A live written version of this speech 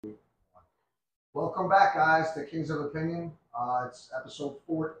Welcome back, guys, to Kings of Opinion. It's episode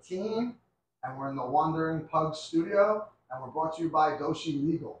 14, and we're in the Wandering Pug studio, and we're brought to you by Doshi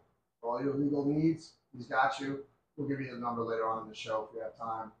Legal. For all your legal needs, he's got you. We'll give you the number later on in the show if we have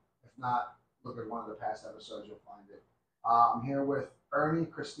time. If not, look at one of the past episodes, you'll find it. I'm here with Ernie,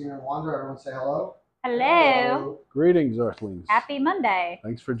 Christina, and Wanda. Everyone say hello. Hello. Greetings, Earthlings. Happy Monday.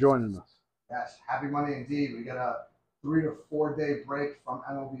 Thanks for joining us. Yes, happy Monday indeed. We get a 3 to 4 day break from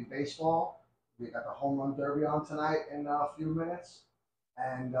MLB baseball. We got the home run derby on tonight in a few minutes,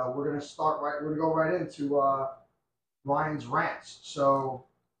 and we're gonna start right. We're gonna go right into Ryan's rants. So,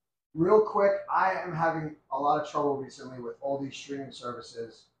 real quick, I am having a lot of trouble recently with all these streaming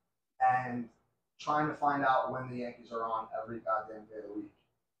services and trying to find out when the Yankees are on every goddamn day of the week.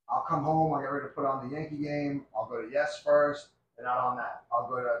 I'll come home, I'll get ready to put on the Yankee game. I'll go to Yes first. They're not on that. I'll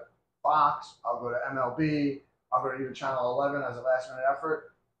go to Fox. I'll go to MLB. I'll go to even Channel 11 as a last minute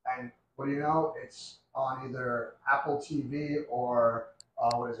effort, and what do you know? It's on either Apple TV or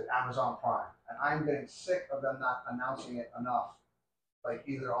Amazon Prime. And I'm getting sick of them not announcing it enough, like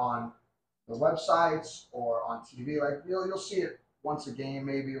either on the websites or on TV. Like you'll see it once a game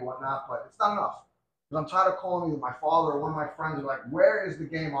maybe or whatnot, but it's not enough. Because I'm tired of calling either my father or one of my friends and like, where is the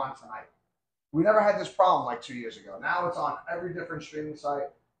game on tonight? We never had this problem like 2 years ago. Now it's on every different streaming site,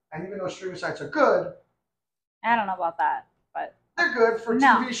 and even though streaming sites are good, I don't know about that, but they're good for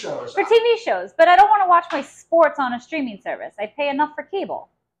No. TV shows. for TV shows. But I don't want to watch my sports on a streaming service. I pay enough for cable.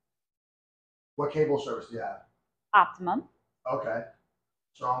 What cable service do you have? Optimum. Okay.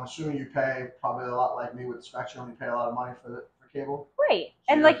 So I'm assuming you pay probably a lot like me with Spectrum. You pay a lot of money for cable. Great.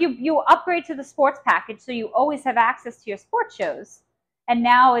 So And like you upgrade to the sports package, so you always have access to your sports shows. And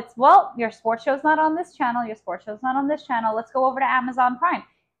now it's, well, your sports show's not on this channel. Your sports show's not on this channel. Let's go over to Amazon Prime.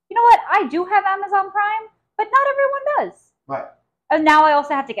 You know what? I do have Amazon Prime, but not everyone does. Right. And now I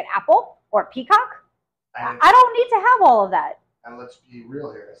also have to get Apple or Peacock. And, I don't need to have all of that. and let's be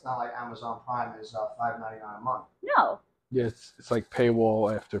real here. It's not like Amazon Prime is $5.99 a month. No. Yeah, it's like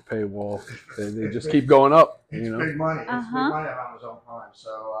paywall after paywall. They just keep going up. It's You know, big money. It's Uh-huh. big money on Amazon Prime.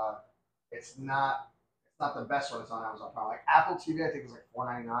 So it's not the best when it's on Amazon Prime. Like Apple TV, I think is like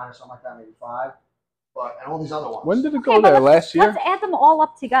 $4.99 or something like that, maybe $5. But and all these other ones. when did it go Okay, but there? Last year? Let's add them all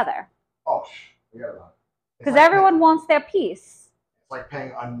up together. Oh, forget about it. It's Because like everyone wants their piece. It's like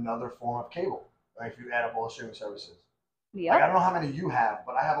paying another form of cable. Like if you add up all the streaming services. Yep. Like I don't know how many you have,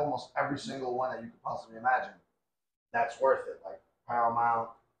 but I have almost every single one that you could possibly imagine. That's worth it. Like Paramount,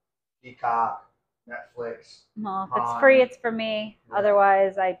 Peacock, Netflix. Well, if it's Prime. free, it's for me. Yeah.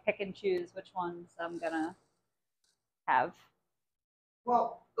 Otherwise, I pick and choose which ones I'm going to have.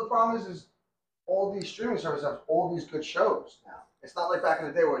 Well, the problem is all these streaming services have all these good shows now. It's not like back in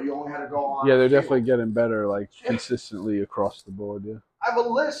the day where you only had to go on. Yeah, they're cable. definitely getting better, like Yeah. consistently across the board. Yeah, I have a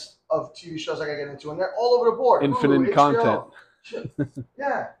list of TV shows I can get into, and they're all over the board. infinite Hulu, content. HBO.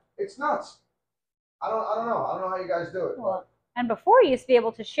 Yeah, it's nuts. I don't know. I don't know how you guys do it. Well, and before, you used to be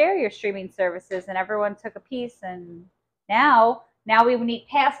able to share your streaming services, and everyone took a piece. And now we need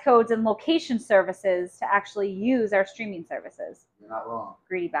passcodes and location services to actually use our streaming services. You're not wrong.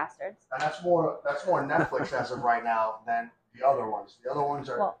 Greedy bastards. And that's more Netflix as of right now than the other ones. The other ones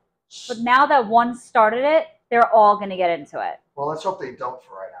are. Well, but now that one started it, they're all going to get into it. Well, let's hope they don't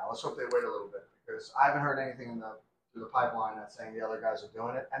for right now. Let's hope they wait a little bit because I haven't heard anything through the pipeline that's saying the other guys are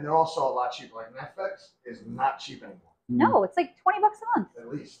doing it, and they're also a lot cheaper. Like Netflix is not cheap anymore, No, it's like $20 a month. at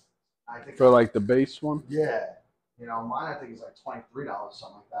least. I think For like the base one. yeah, mine I think is like $23,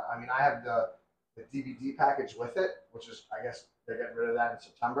 something like that. I mean, I have the DVD package with it, which is I guess they're getting rid of that in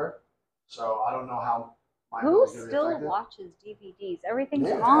September, so I don't know how. Mine Who is gonna be still affected. watches DVDs? Everything's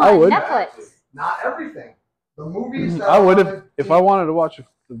Yeah. on I would. Netflix. Not everything. The movies. That I are would on have the if I wanted to watch a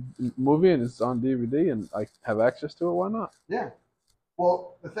movie and it's on DVD and I have access to it. Why not? Yeah.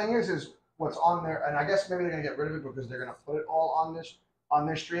 Well, the thing is what's on there, and I guess maybe they're gonna get rid of it because they're gonna put it all on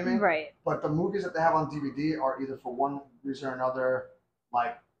their streaming. Right. But the movies that they have on DVD are either for one reason or another,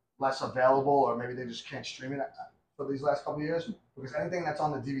 like less available, or maybe they just can't stream it for these last couple of years because anything that's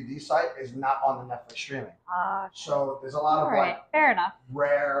on the DVD site is not on the Netflix streaming. So there's a lot All of right. like Fair enough.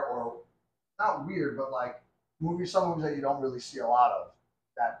 rare or not weird, but like some movies that you don't really see a lot of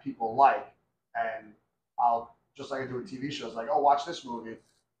that people like, and I'll just like I do with TV shows, like watch this movie,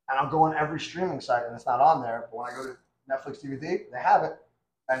 and I'll go on every streaming site and it's not on there. But when I go to Netflix DVD, they have it,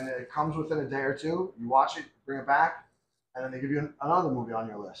 and it comes within a day or two. You watch it, bring it back, and then they give you another movie on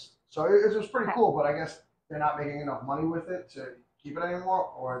your list. So it was pretty cool, but I guess they're not making enough money with it to keep it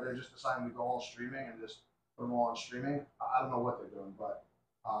anymore, or they're just deciding to go all streaming and just put them all on streaming. I don't know what they're doing, but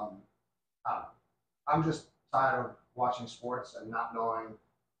I don't know. I'm just tired of watching sports and not knowing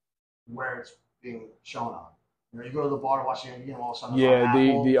where it's being shown on. You know, you go to the bar to watch the game, all of a sudden it's Yeah, on the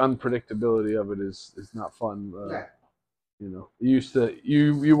Apple. the unpredictability of it is not fun. Yeah. You know, you used to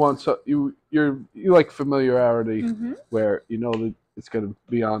you want you like familiarity Mm-hmm. where you know that it's going to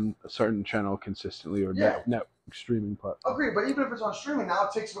be on a certain channel consistently or Yeah. net streaming platform. Agreed, but even if it's on streaming, now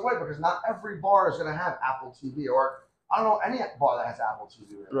it takes it away because not every bar is going to have Apple TV, or I don't know any bar that has Apple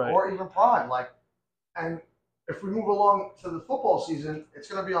TV, Right. or even Prime. Like, and if we move along to the football season, it's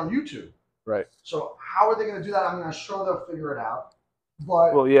going to be on YouTube. Right. So how are they going to do that? I mean, I'm sure they'll figure it out.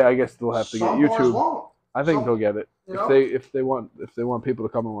 But Well, yeah, I guess they'll have to get some bars YouTube. won't. I think they'll get it You know? if they want people to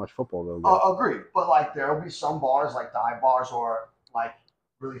come and watch football. They'll get it. Agreed, but like there will be some bars like dive bars or like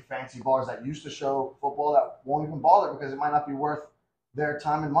really fancy bars that used to show football that won't even bother because it might not be worth their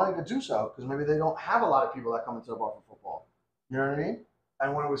time and money to do so because maybe they don't have a lot of people that come into the bar for football. You know what I mean?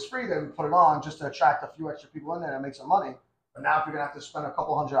 And when it was free, they would put it on just to attract a few extra people in there and make some money. But now if you're gonna have to spend a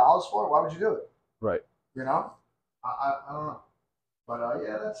couple $100s for it, why would you do it? Right. You know? I don't know. But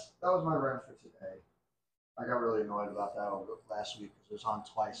yeah, that was my rant for today. I got really annoyed about that last week because it was on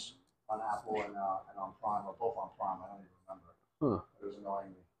twice on Apple and on Prime, or both on Prime. I don't even remember. Huh. It was annoying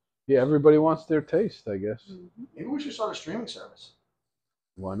me. Yeah, everybody wants their taste, I guess. Mm-hmm. Maybe we should start a streaming service.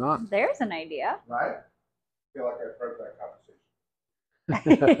 Why not? There's an idea. Right? I feel like I've heard that conversation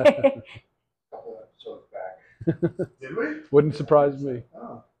a couple episodes back. Did we? Wouldn't surprise me.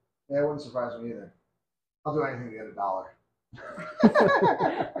 Oh. Yeah, it wouldn't surprise me either. I'll do anything to get $1.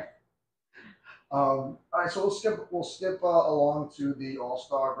 All right, so we'll skip along to the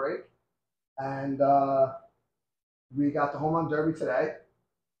All-Star break, and we got the home run derby today.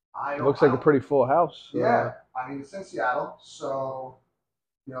 It looks like a pretty full house. Yeah, I mean it's in Seattle, so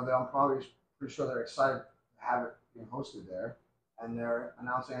you know I'm probably pretty sure they're excited to have it being hosted there, and they're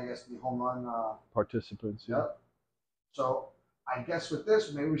announcing I guess the home run participants. Yeah. Yep. So I guess with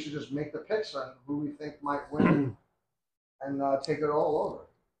this, maybe we should just make the picks on who we think might win, and take it all over.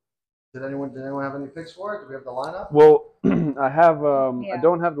 Did anyone have any picks for it? Do we have the lineup? Well, I have. Yeah. I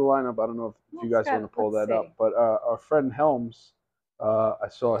don't have the lineup. I don't know if you guys want to pull that up. But our friend Helms, I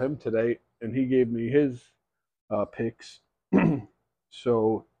saw him today, and he gave me his picks.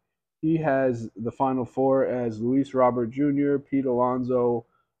 So he has the final four as Luis Robert Jr., Pete Alonso,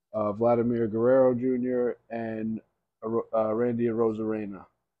 Vladimir Guerrero Jr., and Randy Arozarena.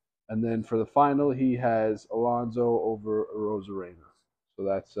 And then for the final, he has Alonso over Arozarena. So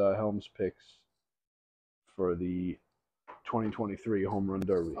that's Helms' picks for the 2023 Home Run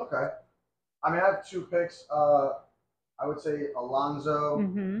Derby. Okay. I mean, I have two picks. I would say Alonso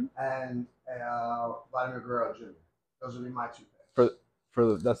and Vladimir Guerrero Jr. Those would be my two picks.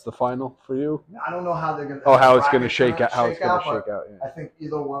 That's the final for you? I don't know how they're going to. Oh, how it's going to shake out. How it's going to shake out. Yeah. I think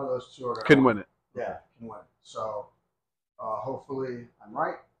either one of those two are going to can win it. Yeah, can win. So hopefully I'm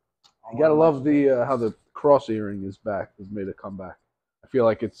right. You gotta love the how the cross earring is back. Has made a comeback. I feel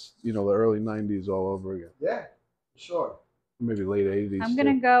like it's the early '90s all over again. Yeah, sure. Maybe late '80s. I'm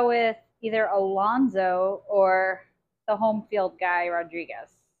gonna go with either Alonso or the home field guy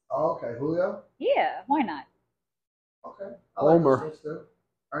Rodriguez. Oh, okay, Julio. Yeah, why not? Okay. Homer.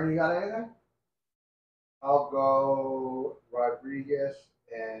 Ernie, you got anything? I'll go Rodriguez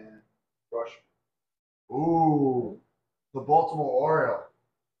and Rush. Ooh, the Baltimore Oriole.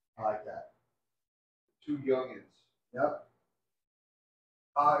 I like that. Two youngins. Yep.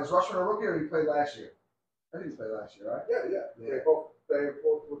 Is Rushman a rookie or he played last year? I think he played last year, right? Yeah. They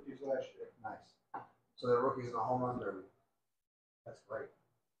both rookies last year. Nice. So they're rookies in the home run derby. That's great.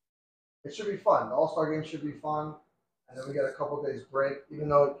 It should be fun. The All-Star game should be fun. And then we get a couple days break. Even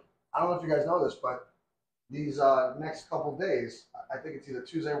though, I don't know if you guys know this, but these next couple days, I think it's either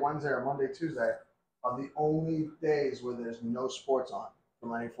Tuesday, Wednesday, or Monday, Tuesday, are the only days where there's no sports on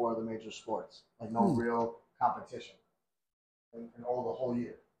from any four of the major sports. Like no real competition in all the whole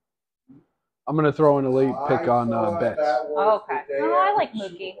year. I'm gonna throw in a late pick on bets. Okay. Oh, I like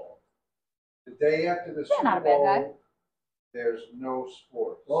Mookie. The day after the Super not a bad guy. Bowl, there's no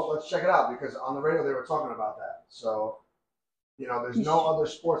sports. Well, let's check it out because on the radio they were talking about that. So, there's no other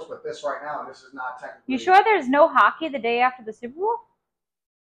sports but this right now, and this is not technically. You sure there's no hockey the day after the Super Bowl?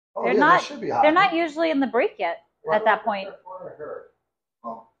 Oh, They're yeah, not. there should be hockey. They're not usually in the break yet. At that point, That's what I heard.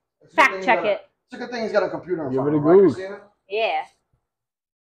 Oh, it's a good fact thing check it. It's a good thing he's got a computer in Give front it of a him, right, Google. Christina? Yeah.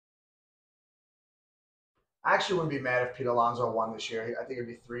 I actually wouldn't be mad if Pete Alonso won this year. I think it'd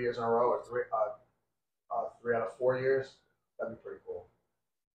be 3 years in a row, or three out of 4 years. That'd be pretty cool.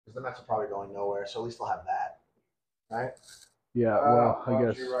 Because the Mets are probably going nowhere, so at least they'll have that, right? Yeah, well, I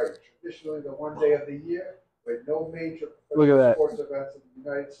guess. You're right. Traditionally, the one day of the year with no major Look at that. sports events in the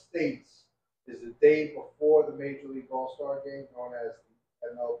United States is the day before the Major League All-Star game, known as the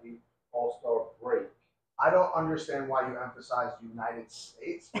MLB All-Star don't understand why you emphasize United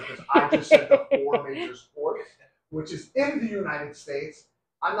States, because I just said the 4 major sports, which is in the United States.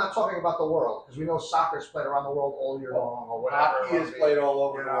 I'm not talking about the world, because we know soccer is played around the world all year long, or whatever. Hockey is played all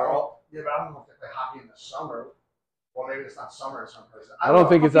over the world. Yeah, but I don't know if they play hockey in the summer. Well, maybe it's not summer in some places. I don't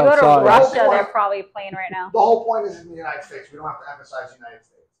think it's if you outside. Go to Russia, they're probably playing right now. The whole point is in the United States. We don't have to emphasize United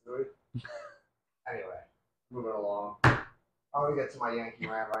States, do we? Anyway, moving along. I'm going to get to my Yankee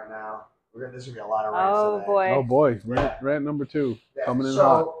rant right now. This is going to be a lot of rants today. Boy. Oh, boy. Rant number 2 coming in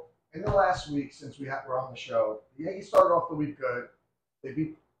hot. So, in the last week since were on the show, the Yankees started off the week good. They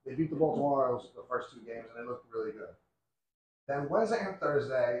beat the Baltimore Orioles the first 2 games, and they looked really good. Then Wednesday and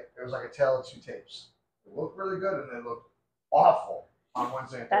Thursday, it was like a tale of 2 tapes. They looked really good, and they looked awful on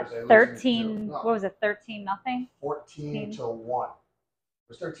Wednesday and Thursday. 13, what was it, 13-0? 14-1. It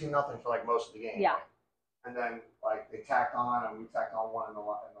was 13-0 for like most of the game. Yeah. Right? And then like they tacked on, and we tacked on 1 in the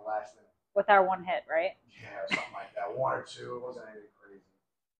last inning. With our 1 hit, right? Yeah, something like that. 1 or 2. It wasn't anything crazy.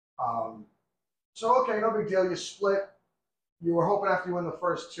 So okay, no big deal. You split. You were hoping after you win the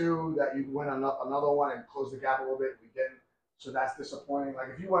first 2 that you'd win another one and close the gap a little bit. We didn't. So that's disappointing. Like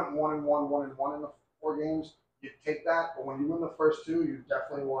if you went 1-1, 1-1 in the 4 games, you'd take that. But when you win the first 2, you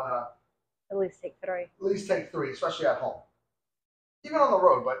definitely want to at least take 3. At least take 3, especially at home. Even on the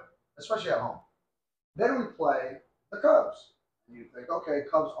road, but especially at home. Then we play the Cubs. And you think, okay,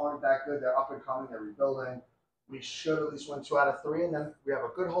 Cubs aren't that good. They're up and coming. They're rebuilding. We should at least win 2 out of 3, and then we have a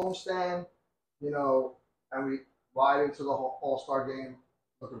good homestand, and we ride into the All-Star game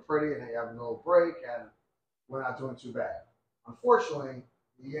looking pretty, and they have a little break, and we're not doing too bad. Unfortunately,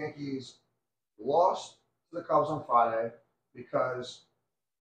 the Yankees lost to the Cubs on Friday because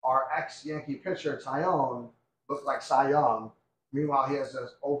our ex-Yankee pitcher, Tyone, looked like Cy Young. Meanwhile, he has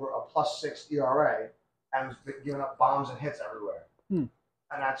over a +6 ERA and has giving up bombs and hits everywhere. And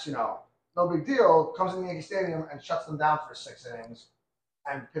that's, no big deal. Comes in the Yankee Stadium and shuts them down for 6 innings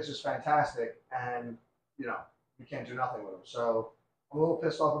and pitches fantastic. And, we can't do nothing with him. So I'm a little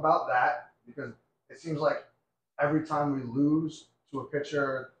pissed off about that because it seems like every time we lose to a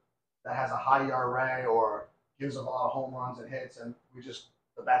pitcher that has a high ERA or gives up a lot of home runs and hits, and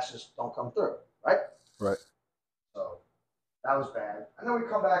the bats just don't come through, right? Right. So that was bad. And then we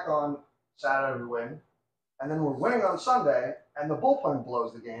come back on Saturday, we win. And then we're winning on Sunday, and the bullpen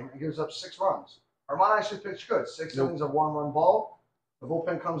blows the game and gives up 6 runs. Armand actually pitched good. 6 innings of 1-run ball. The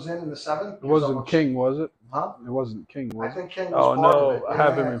bullpen comes in the 7th. It wasn't King, was it? Huh? It wasn't King, was it? I think King was part of it. I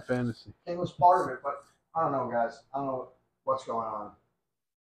have him in fantasy. King was part of it, but I don't know, guys. I don't know what's going on.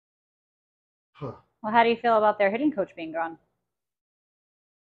 Well, how do you feel about their hitting coach being gone?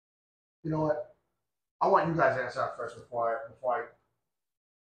 You know what? I want you guys to answer that first before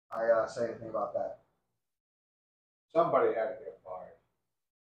I say anything about that. Somebody had to get fired.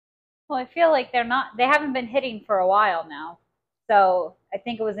 Well, I feel like they haven't been hitting for a while now. So I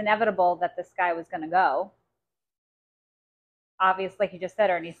think it was inevitable that this guy was going to go. Obviously, like you just said,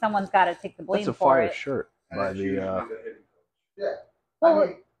 Ernie, someone's got to take the blame for it. That's a for fire it. shirt by the. Yeah.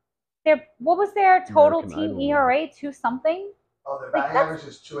 Well, what was their total team ERA? 2-something? Oh, their batting average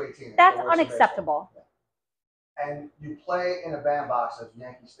is 218. That's unacceptable. Yeah. And you play in a bandbox at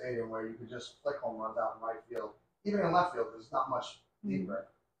Yankee Stadium where you could just flick home runs out in right field. Even in left field, there's not much deeper.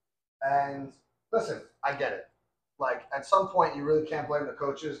 And listen, I get it. Like, at some point, you really can't blame the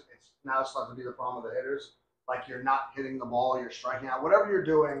coaches. It's starting to be the problem with the hitters. Like, you're not hitting the ball, you're striking out. Whatever you're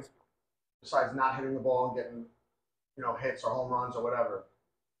doing, besides not hitting the ball and getting, hits or home runs or whatever.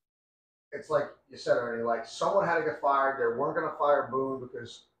 It's like you said already, like, someone had to get fired. They weren't going to fire Boone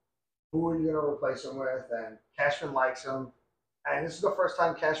because who are you going to replace him with? And Cashman likes him. And this is the first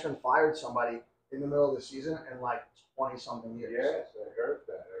time Cashman fired somebody in the middle of the season in, like, 20-something years. Yes, I heard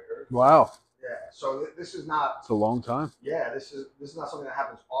that. Wow. Yeah, so this is not. It's a long time. Yeah, this is not something that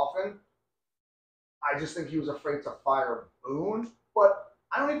happens often. I just think he was afraid to fire Boone, but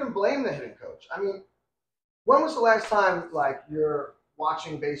I don't even blame the hitting coach. I mean, when was the last time like you're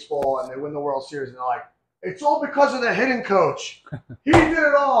watching baseball and they win the World Series and they're like, it's all because of the hitting coach. He did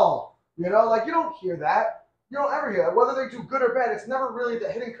it all. Like you don't hear that. You don't ever hear that. Whether they do good or bad, it's never really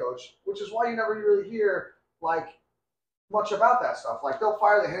the hitting coach, which is why you never really hear like much about that stuff. Like they'll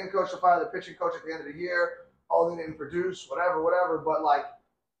fire the hitting coach, they'll fire the pitching coach at the end of the year. Oh, they didn't produce, whatever. But like,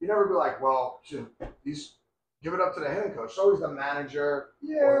 you never be like, well, he's give it up to the hitting coach. So he's the manager.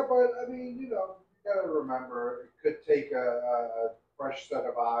 Yeah, but I mean, you got to remember, it could take a fresh set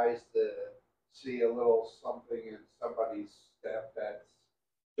of eyes to see a little something in somebody's step that's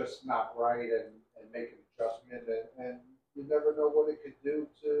just not right and make an adjustment. And you never know what it could do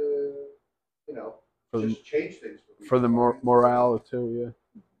to, just change things. For the morale, too,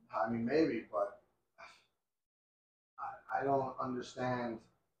 yeah. I mean, maybe, but I don't understand.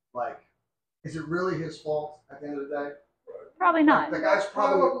 Like, is it really his fault at the end of the day? Probably not. The guy's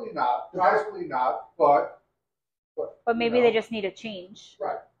Probably not. Probably not. But maybe they just need a change.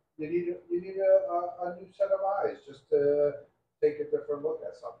 Right. You need a new set of eyes just to take a different look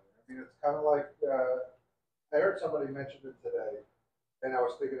at something. I mean, it's kind of like I heard somebody mention it today, and I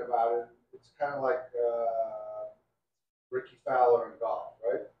was thinking about it. It's kind of like Ricky Fowler in golf,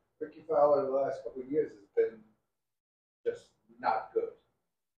 right? Ricky Fowler the last couple of years has been just not good.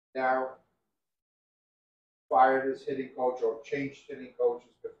 Now, fired his hitting coach or changed hitting coaches,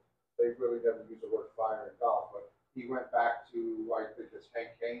 because they really never use the word fire in golf, but he went back to, I think it's Hank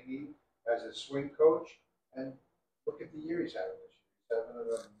Haney as his swing coach, and look at the year he's having this year. He's having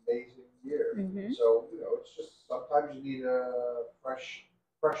an amazing year. Mm-hmm. So, it's just sometimes you need a fresh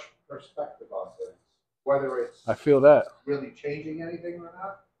perspective on things. Whether it's I feel that really changing anything or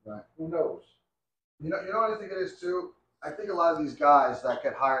not, Right. Who knows? You know what I think it is too? I think a lot of these guys that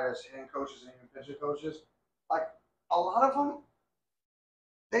get hired as hitting coaches and even pitching coaches, like a lot of them,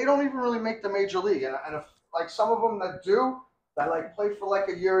 they don't even really make the major league. And if, like some of them that do, that like play for like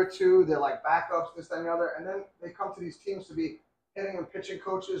a year or two, they're like backups, this, that, and the other, and then they come to these teams to be hitting and pitching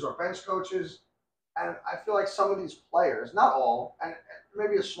coaches or bench coaches. And I feel like some of these players, not all, and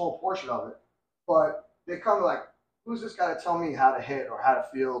maybe a small portion of it, but they come like, who's this guy to tell me how to hit or how to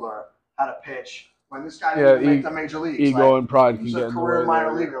field or how to pitch when this guy didn't make the major leagues? Ego and pride can he's get a in the career way minor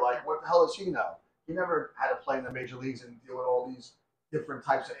there. leaguer. Like, what the hell does he know? He never had to play in the major leagues and deal with all these different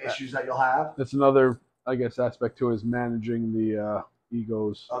types of issues that you'll have. That's another, I guess, aspect to it is managing the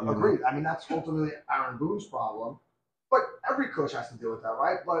egos. Agreed. I mean, that's ultimately Aaron Boone's problem. But every coach has to deal with that,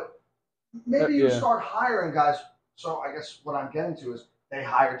 right? But maybe you start hiring guys. So I guess what I'm getting to is they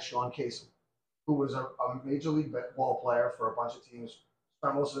hired Sean Casey, who was a major league ball player for a bunch of teams,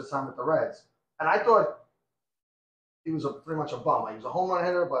 spent most of his time with the Reds. And I thought he was pretty much a bum. Like, he was a home run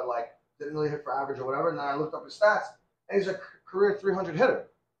hitter, but like didn't really hit for average or whatever. And then I looked up his stats, and he's a career 300 hitter.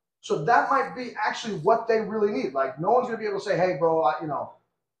 So that might be actually what they really need. Like, no one's going to be able to say, hey, bro, I don't know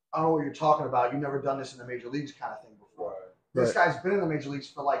what you're talking about. You've never done this in the major leagues kind of thing before. This guy's been in the major leagues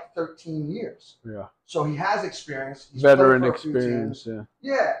for like 13 years. Yeah. So he has experience. He's veteran experience. Yeah.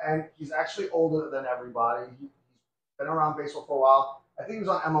 Yeah, and he's actually older than everybody. He's been around baseball for a while. I think he was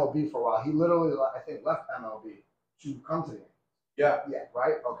on MLB for a while. He literally, I think, left MLB to come to the game. Yeah. Yeah,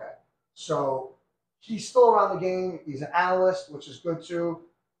 right? Okay. So he's still around the game. He's an analyst, which is good too.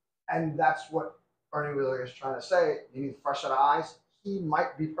 And that's what Ernie Wheeler is trying to say. You need fresh set of eyes. He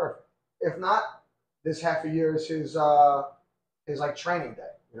might be perfect. If not, this half a year is his like training day.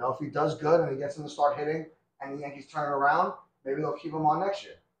 If he does good and he gets him to start hitting and the Yankees turn it around, maybe they'll keep him on next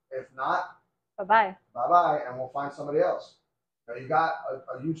year. If not, bye-bye, and we'll find somebody else. You got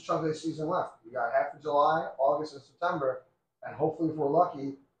a huge chunk of the season left. You got half of July, August, and September, and hopefully, if we're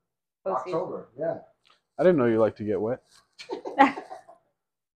lucky, October. Yeah. I didn't know you like to get wet.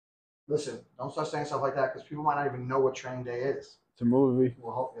 Listen, don't start saying stuff like that because people might not even know what training day is. It's a movie.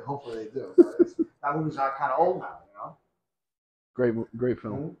 Well, hopefully they do. That movie's not kind of old now, Great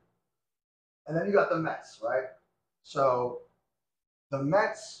film. Mm-hmm. And then you got the Mets, right? So the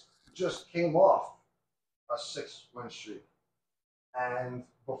Mets just came off a 6-win streak. And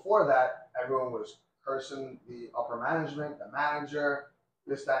before that, everyone was cursing the upper management, the manager,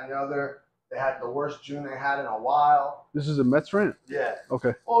 this, that, and the other. They had the worst June they had in a while. This is a Mets rant? Yeah.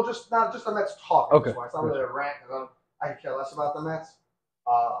 Okay. Well, not just the Mets talking. Okay. It's not really a rant because I could care less about the Mets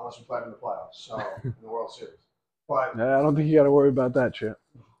unless we play them in the playoffs, so in the World Series. But I don't think you got to worry about that, Chip.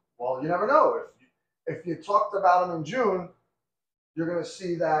 Well, you never know. If you talked about them in June, you're going to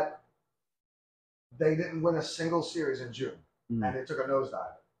see that they didn't win a single series in June, and they took a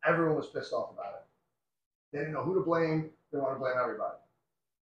nosedive. Everyone was pissed off about it. They didn't know who to blame. They wanted to blame everybody.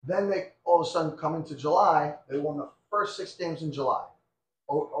 Then they all of a sudden come into July. They won the first 6 games in July.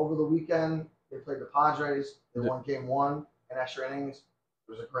 Over the weekend, they played the Padres. They won game 1 in extra innings.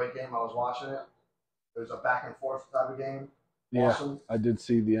 It was a great game. I was watching it. It was a back and forth type of game. Yeah, awesome. I did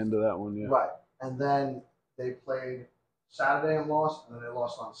see the end of that one. Yeah. Right, and then they played Saturday and lost, and then they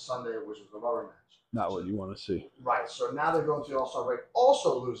lost on Sunday, which was a rubber match. Not what you want to see. Right. So now they're going to the All-Star break,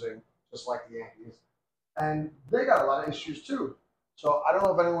 also losing, just like the Yankees, and they got a lot of issues too. So I don't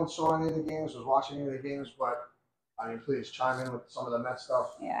know if anyone saw any of the games, was watching any of the games, but I mean, please chime in with some of the Mets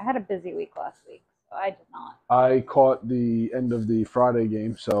stuff. Yeah, I had a busy week last week, so I did not. I caught the end of the Friday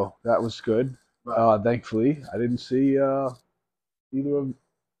game, so that was good. Right. Thankfully, I didn't see any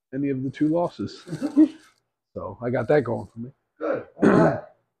of the 2 losses, so I got that going for me. Good. All right.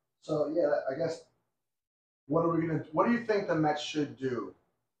 So yeah, I guess what do you think the Mets should do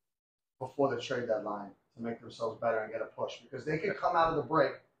before the trade deadline to to make themselves better and get a push because they could come out of the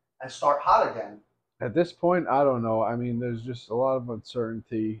break and start hot again. At this point, I don't know. I mean, there's just a lot of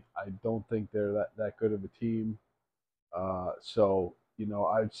uncertainty. I don't think they're that good of a team. So,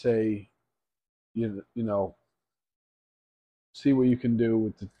 I'd say, you know, see what you can do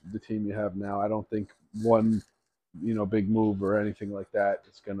with the team you have now. I don't think one, big move or anything like that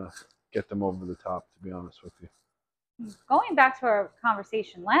is going to get them over the top, to be honest with you. Going back to our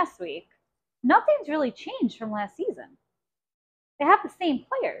conversation last week, nothing's really changed from last season. They have the same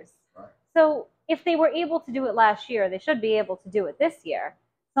players. Right. So if they were able to do it last year, they should be able to do it this year.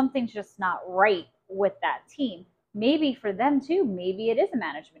 Something's just not right with that team. Maybe for them too, maybe it is a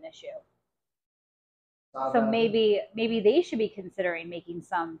management issue. So maybe they should be considering making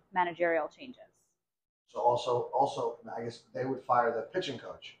some managerial changes. So also, I guess they would fire the pitching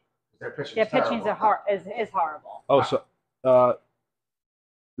coach. Their pitching is horrible. Oh, so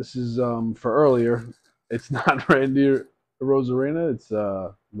this is for earlier. It's not Randy Rosarena. It's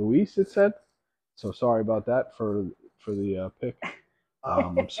Luis. It said. So sorry about that for the pick.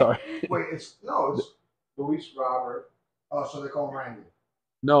 Sorry. Wait, it's Luis Robert. Oh, so they call him Randy.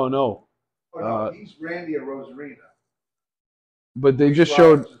 No. Oh, no, he's Randy Rosarena. But they just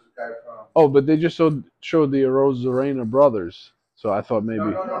showed. Oh, but they just showed the Rosarena brothers. So I thought maybe.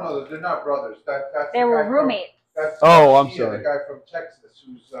 No, they're not brothers. They were roommates. I'm sorry. The guy from Texas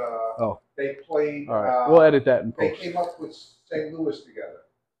who's they played. All right, we'll edit that in post. They came up with St. Louis together.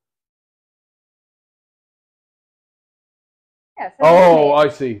 Yeah, so I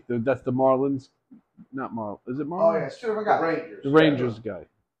see. That's the Marlins. Not Marlins. Is it Marlins? Oh yeah, it's two different guys. Rangers. The Rangers guy.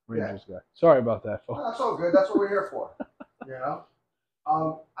 Guy. Sorry about that, folks. No, that's all good. That's what we're here for.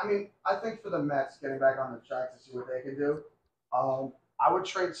 I mean, I think for the Mets, getting back on the track to see what they can do, I would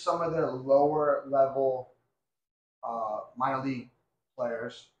trade some of their lower level minor league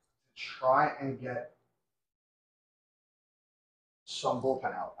players to try and get some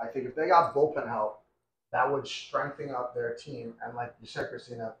bullpen help. I think if they got bullpen help, that would strengthen up their team. And like you said,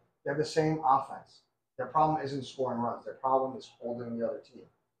 Christina, they have the same offense. Their problem isn't scoring runs. Their problem is holding the other team.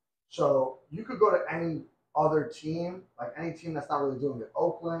 So you could go to any other team, like any team that's not really doing it,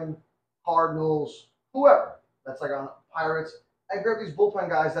 Oakland, Cardinals, whoever, that's like on Pirates, and grab these bullpen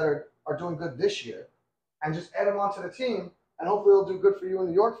guys that are doing good this year and just add them onto the team, and hopefully they'll do good for you in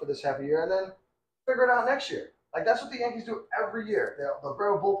New York for this half a year, and then figure it out next year. Like, that's what the Yankees do every year. They'll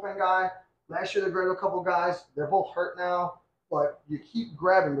grab a bullpen guy. Last year they grabbed a couple guys. They're both hurt now, but you keep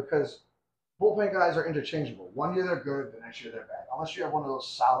grabbing because bullpen guys are interchangeable. One year they're good, the next year they're bad. Unless you have one of those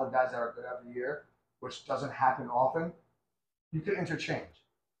solid guys that are good every year, which doesn't happen often, you can interchange.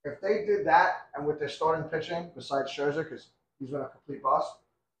 If they did that, and with their starting pitching, besides Scherzer, because he's been a complete bust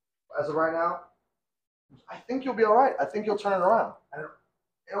as of right now, I think you'll be all right. I think you'll turn it around. And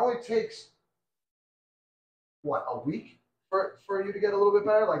it only takes, a week for you to get a little bit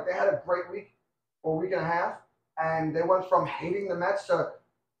better? Like, they had a great week or week and a half, and they went from hating the Mets to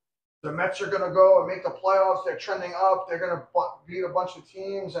the Mets are going to go and make the playoffs. They're trending up. They're going to beat a bunch of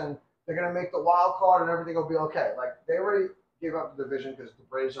teams, and they're going to make the wild card, and everything will be okay. Like, they already gave up the division because the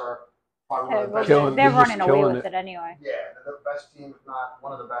Braves are probably one of the best. They're running away with it anyway. Yeah, they're the best team, if not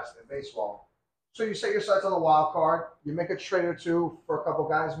one of the best in baseball. So you set your sights on the wild card. You make a trade or two for a couple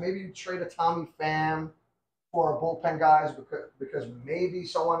guys. Maybe you trade a Tommy Pham for a bullpen guys because maybe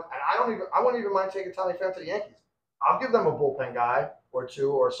someone, and I wouldn't even mind taking Tommy Pham to the Yankees. I'll give them a bullpen guy or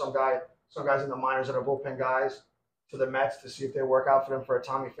two, or some guys in the minors that are bullpen guys to the Mets to see if they work out for them for a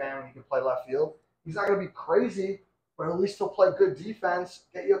Tommy Pham. He can play left field. He's not going to be crazy, but at least he'll play good defense,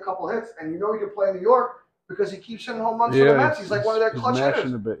 get you a couple hits, and you know he can play in New York because he keeps hitting home runs for the Mets. He's like one of their clutch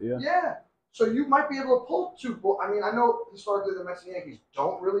hitters. A bit, yeah. So you might be able to pull two. I mean, I know historically the Mets and Yankees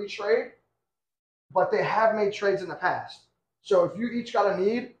don't really trade, but they have made trades in the past. So if you each got a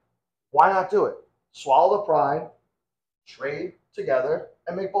need, why not do it? Swallow the pride, trade together,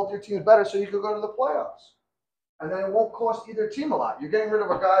 and make both your teams better so you can go to the playoffs. And then it won't cost either team a lot. You're getting rid of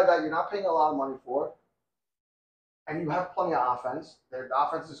a guy that you're not paying a lot of money for, and you have plenty of offense. The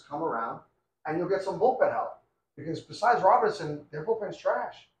offenses come around, and you'll get some bullpen help. Because besides Robertson, their bullpen's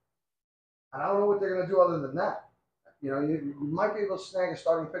trash. And I don't know what they're going to do other than that. You know, you might be able to snag a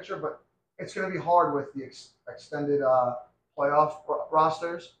starting pitcher, but it's going to be hard with the extended playoff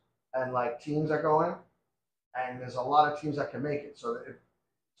rosters and like teams that go in. And there's a lot of teams that can make it. So it's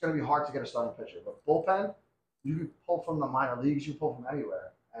going to be hard to get a starting pitcher. But bullpen, you can pull from the minor leagues, you pull from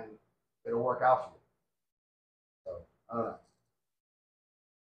anywhere, and it'll work out for you. So, I don't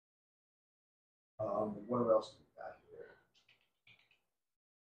know. What else do we got here?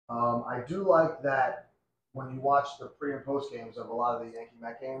 I do like that when you watch the pre and post games of a lot of the Yankee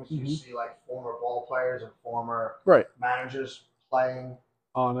Met games, you see like former ball players and former managers playing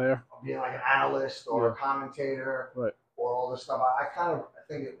on air, being like an analyst or a commentator, or all this stuff. I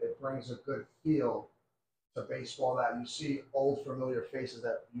think it brings a good feel to baseball that you see old familiar faces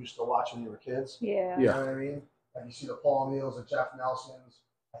that you used to watch when you were kids. Yeah. You know what I mean? Like you see the Paul O'Neills and Jeff Nelsons.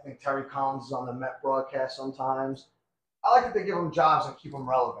 I think Terry Collins is on the Met broadcast sometimes. I like that they give them jobs and keep them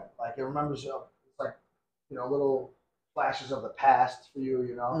relevant. Like it remembers you. It's like little flashes of the past for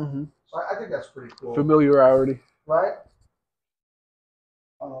you. So I think that's pretty cool. Familiarity, right?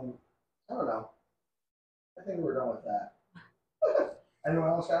 I don't know. I think we're done with that. Anyone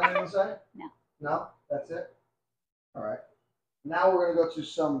else got anything to say? No. No? That's it? All right. Now we're going to go to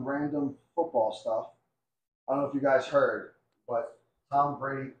some random football stuff. I don't know if you guys heard, but Tom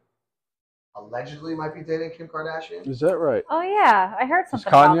Brady allegedly might be dating Kim Kardashian. Is that right? Oh, yeah. I heard something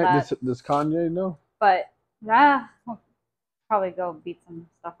about that. Does Kanye know? But, we'll probably go beat some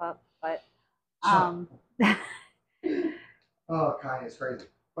stuff up. But, Oh, Kanye's crazy.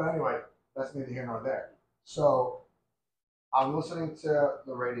 But anyway, that's neither here nor there. So I'm listening to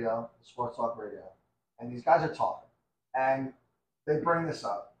the radio, the sports talk radio, and these guys are talking. And they bring this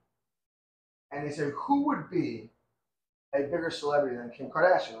up. And they say, who would be a bigger celebrity than Kim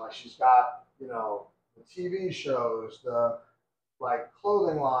Kardashian? Like she's got, the TV shows, the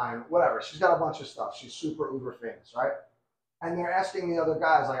clothing line, whatever. She's got a bunch of stuff. She's super uber famous, right? And they're asking the other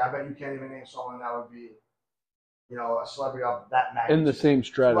guys, like, I bet you can't even name someone that would be a celebrity of that magnitude. In the same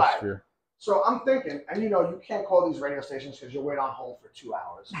stratosphere. Right. So I'm thinking, and you can't call these radio stations because you'll wait on hold for 2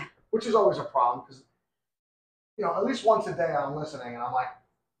 hours, which is always a problem because, at least once a day I'm listening and I'm like,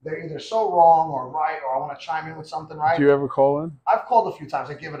 they're either so wrong or right, or I want to chime in with something, right? Do you ever call in? I've called a few times.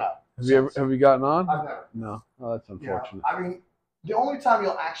 I've given up. Have you gotten on? I've never. No. Oh, that's unfortunate. I mean, the only time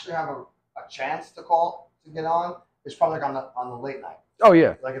you'll actually have a chance to call to get on is probably on the late night. Oh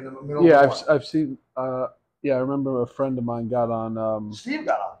yeah. Like in the middle of the morning. I've seen. Yeah, I remember a friend of mine got on. Steve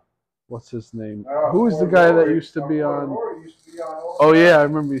got on. What's his name? Who was the guy that used to be on? Used to be on oh yeah, I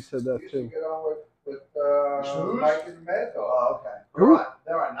remember you said that used too. To get on with Mike and Med. Oh, okay. Who?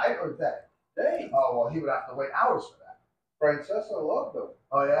 They're at night or day? Day. Oh well, he would have to wait hours for that. Francesca loved them.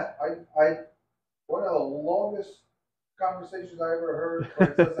 Oh yeah. I one of the longest conversations I ever heard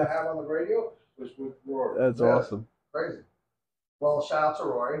Francesca have on the radio was with Rory. That's awesome. Crazy. Well, shout out to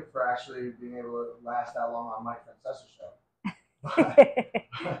Rory for actually being able to last that long on Mike Francesa's show.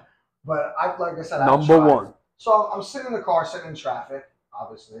 But like I said, Number one. So I'm sitting in the car, sitting in traffic,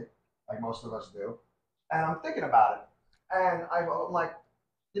 obviously, like most of us do, and I'm thinking about it, and I'm like,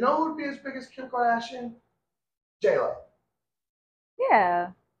 who would be as big as Kim Kardashian? J-Lo.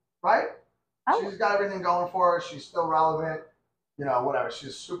 Yeah. Right? Oh. She's got everything going for her. She's still relevant. Whatever. She's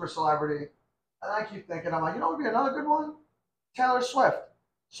a super celebrity. And I keep thinking, I'm like, what would be another good one? Taylor Swift.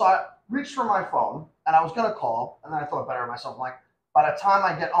 So I reached for my phone, and I was going to call, and then I thought better of myself. I'm like, by the time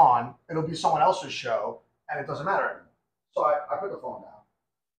I get on, it'll be someone else's show, and it doesn't matter anymore. So I put the phone down.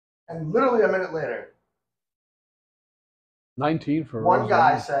 And literally a minute later, 19 for one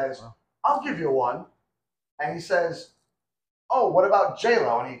guy says, I'll give you one. And he says, oh, what about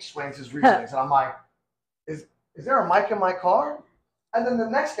J-Lo? And he explains his reasonings. And I'm like, is there a mic in my car? And then the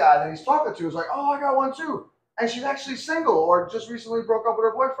next guy that he's talking to is like, oh, I got one too. And she's actually single or just recently broke up with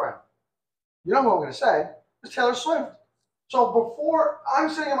her boyfriend. You know what I'm going to say? It's Taylor Swift. So before I'm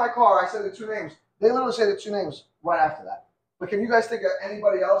sitting in my car, I said the two names. They literally say the two names right after that. But can you guys think of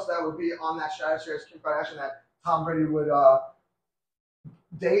anybody else that would be on that stratosphere as Kim Kardashian that Tom Brady would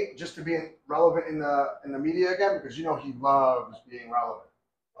date just to be relevant in the media again? Because he loves being relevant.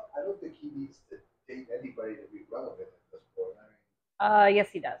 I don't think he needs to date anybody to be relevant at this point. Yes,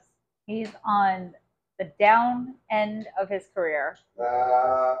 he does. He's on the down end of his career.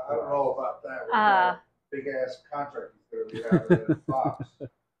 I don't know about that. With that big ass contract he's going to be having at Fox.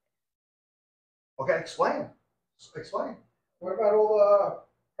 Okay, explain. What about all the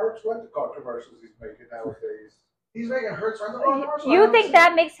Hertz rental car commercials he's making nowadays? He's making Hertz rental car commercials? You think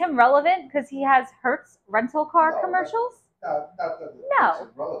that makes him relevant because he has Hertz rental car commercials? No, not that No. makes him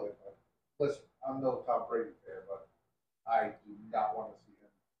relevant. But listen, I'm no Tom Brady fan, but I do not want to see him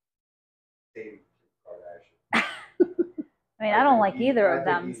dating Kim Kardashian. I mean, I don't like either of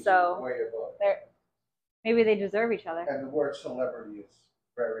them, so way above. maybe they deserve each other. And the word celebrity is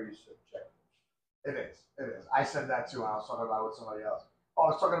very subjective. It is. I said that too when I was talking about it with somebody else. Oh, I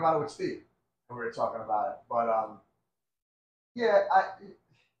was talking about it with Steve, and we were talking about it. But yeah,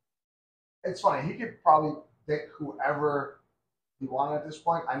 it's funny. He could probably date whoever he wanted at this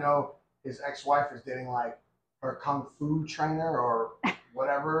point. I know his ex-wife is dating like her kung fu trainer or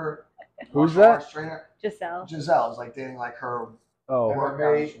whatever. Who's that? Trainer. Giselle is like dating like her. Oh,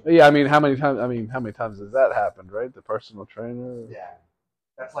 workout. yeah. I mean, how many times has that happened, right? The personal trainer. Yeah,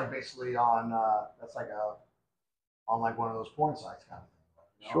 that's like basically on. That's like on like one of those porn sites kind of thing.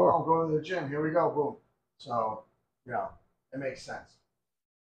 You know, Sure. Oh, I'm going to the gym. Here we go. Boom. So it makes sense.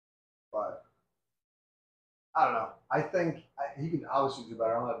 But I don't know. I think he can obviously do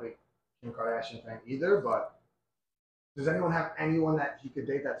better. I'm not a big Kim Kardashian fan either. But does anyone have anyone that he could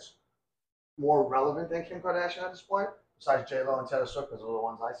date that's more relevant than Kim Kardashian at this point? Besides J Lo and Taylor Swift, because those are the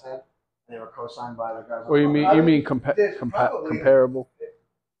ones I said, and they were co-signed by the guys. Or you mean comparable?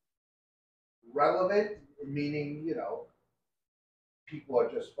 Relevant, meaning people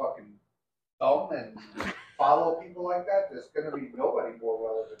are just fucking dumb and follow people like that. There's gonna be nobody more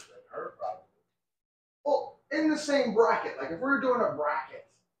relevant than her, probably. Well, in the same bracket, like if we were doing a bracket,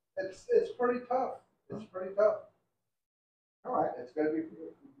 it's pretty tough. It's pretty tough. All right, it's gonna be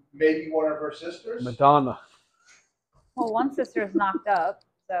maybe one of her sisters. Madonna. Well, one sister is knocked up,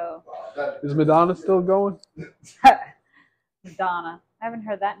 so. Is Madonna still going? Madonna. I haven't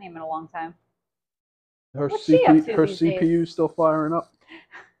heard that name in a long time. Her What's she up to her these CPU days? still firing up.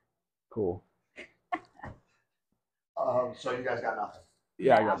 Cool. So you guys got nothing.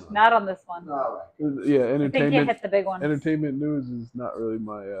 Yeah, No, I got nothing. not on this one. All right. Yeah, I think you entertainment. hit the big one. Entertainment news is not really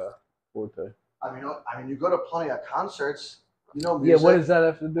my forte. I mean, you go to plenty of concerts. You know music. Yeah, what does that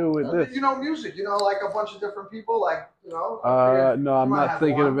have to do with this? You know music. You know, like a bunch of different people. Like No, I'm not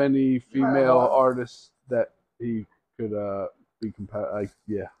thinking of any female artists that he could be compared.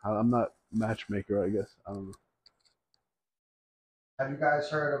 Yeah, I'm not matchmaker. I guess I don't know. Have you guys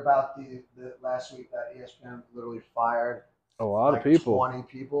heard about the last week that ESPN literally fired a lot of people? 20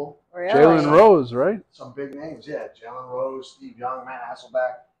 people. Really? Jalen Rose, right? Some big names, yeah. Jalen Rose, Steve Young, Matt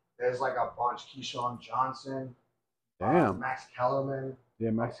Hasselbeck. There's like a bunch. Keyshawn Johnson. Damn. Max Kellerman.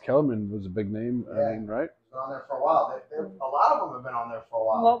 Yeah, Max Kellerman was a big name. Yeah. I mean, right? He's been on there for a while. A lot of them have been on there for a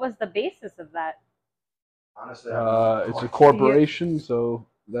while. What was the basis of that? Honestly, it's a corporation, so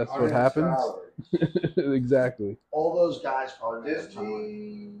that's what happens. Exactly. All those guys probably.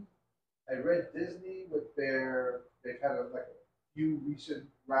 Disney. I read Disney with they've had like a few recent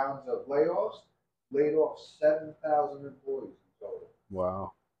rounds of layoffs. Laid off 7,000 employees in total.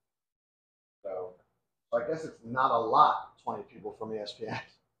 Wow. So I guess it's not a lot. 20 people from ESPN.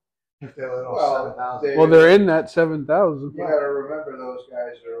 If they laid off 7,000. Well, they're in that 7,000. You got to remember those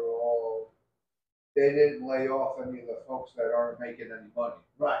guys are all. They didn't lay off any of the folks that aren't making any money.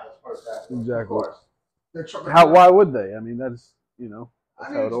 Right. Let's put it that way. Exactly. Of course. Why would they? I mean, that's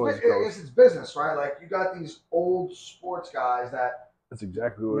that's how it always I goes. guess it's business, right? Like you got these old sports guys that That's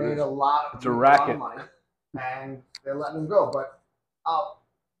exactly what it made is. a lot. It's a racket. Of money, and they're letting them go. But I'll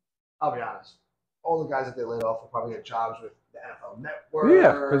be honest. All the guys that they laid off will probably get jobs with the NFL Network.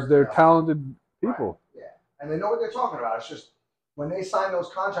 Yeah, because they're talented people. Right. Yeah, and they know what they're talking about. It's just when they signed those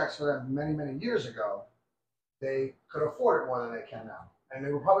contracts for them many, many years ago, they could afford it more than they can now, and they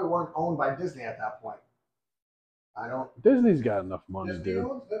probably weren't owned by Disney at that point. Disney's got enough money, Disney dude.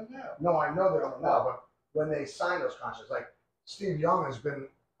 owns them now. No, I know they don't now, but when they signed those contracts, like Steve Young has been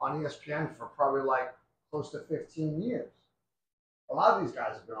on ESPN for probably like close to 15 years. A lot of these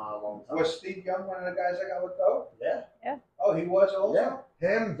guys have been on a long time. Was Steve Young one of the guys that got let go? Yeah. Yeah. Oh, he was also?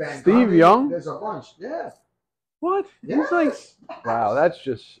 Yeah. Him, Van Steve Gundy, Young? There's a bunch. Yeah. What? Yes. He's like, wow, that's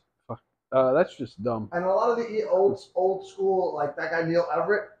just dumb. And a lot of the old school, like that guy Neil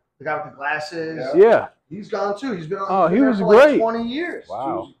Everett, the guy with the glasses. Yeah. He's gone too. He's been on. Oh, he was for great. Like 20 years.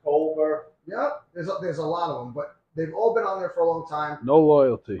 Wow. Susie Colbert. Yep. There's a lot of them, but they've all been on there for a long time. No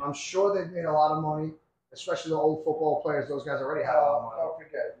loyalty. I'm sure they've made a lot of money, especially the old football players. Those guys already have a lot of money. Don't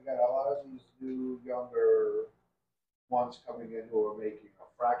forget, you got a lot of these new, younger ones coming in who are making a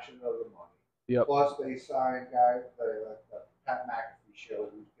fraction of the money. Yep. Plus, they signed guys the Pat McAfee show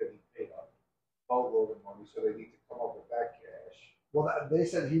who's getting paid a boatload of money, so they need to come up with that cash. Well, they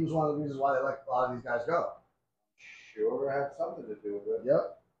said he was one of the reasons why they let a lot of these guys go. Sure, had something to do with it.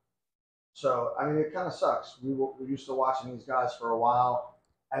 Yep. So, I mean, it kind of sucks. We used to watching these guys for a while,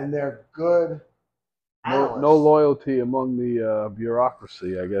 and they're good analysts. No loyalty among the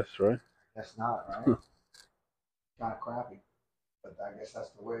bureaucracy, I guess, right? That's not, right? Kind of crappy. But I guess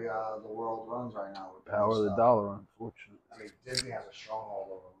that's the way the world runs right now. With Power of the dollar, unfortunately. I mean, Disney has a stronghold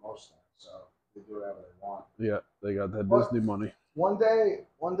over most things, so they do whatever they want. Yeah, they got that But Disney money. One day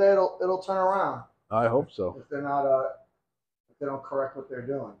it'll turn around. I hope so. If they're not if they don't correct what they're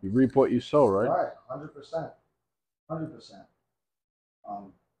doing. You reap what you sow, right? Right, 100%, 100%.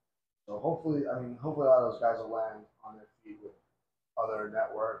 So hopefully a lot of those guys will land on their feet with other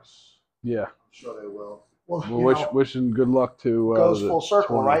networks. Yeah. I'm sure they will. Well, Wishing good luck to. Goes full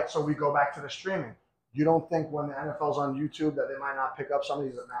circle, 20. right? So we go back to the streaming. You don't think when the NFL's on YouTube that they might not pick up some of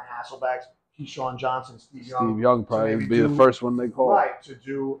these Matt Hasselbacks, Keyshawn Johnson, Steve Young probably would be the first one they call. Right, to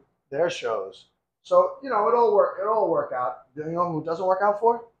do their shows. So, you know, it'll work out. You know who doesn't work out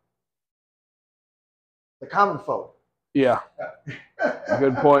for? The common folk. Yeah.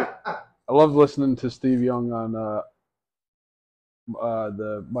 Good point. I love listening to Steve Young on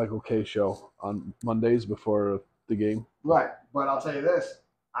the Michael K show on Mondays before the game. Right, but I'll tell you this,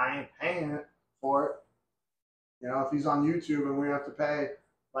 I ain't paying it for it. You know, if he's on YouTube and we have to pay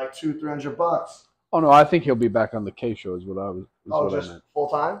like $200-300. Oh no, I think he'll be back on the K show. Is what I was. Just full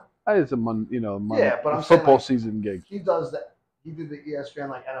time? It's a yeah, but I'm football saying, season gig. He does that. He did the ESPN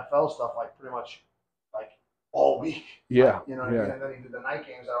like NFL stuff like pretty much like all week. Yeah, like, you know, what I mean? And then he did the night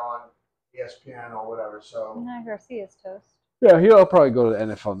games that are on ESPN or whatever. So Garcia's toast. Yeah, he'll probably go to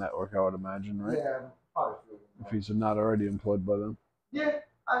the NFL Network, I would imagine, right? Yeah, probably. If he's not already employed by them. Yeah,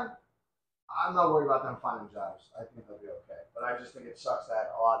 I'm not worried about them finding jobs. I think they'll be okay. But I just think it sucks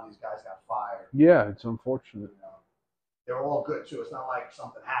that a lot of these guys got fired. Yeah, it's unfortunate. You know, they're all good too. It's not like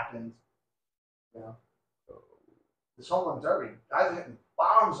something happened. You know, this home run derby, guys are hitting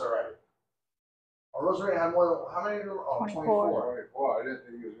bombs already. Oh, Rosario had more than how many? Oh, 24. 24. I didn't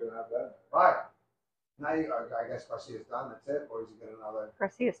think he was going to have that. Right. Now I guess Garcia's done. That's it, or does he get another?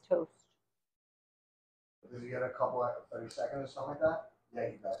 Garcia's toast. Does he get a couple like 30 seconds or something like that? Yeah,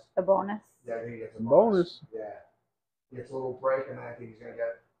 he does. The bonus. Yeah, I think he gets a bonus. Yeah, he gets a little break, and then I think he's gonna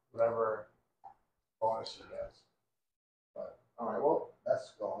get whatever bonus he gets. But all right, well,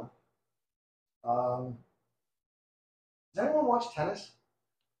 that's going. Does anyone watch tennis?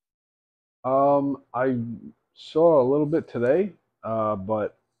 I saw a little bit today,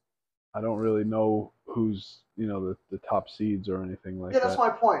 but I don't really know who's the top seeds or anything like that. Yeah, that's my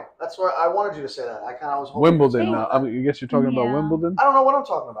point. That's why I wanted you to say that. I kind of was hoping Wimbledon. I guess you're talking about Wimbledon. I don't know what I'm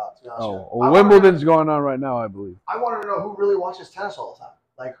talking about. To be honest well, Wimbledon's going on right now, I believe. I wanted to know who really watches tennis all the time.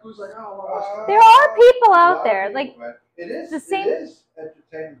 Like who's like, oh, I wanna watch tennis. There are people out there. Like it is the same. It is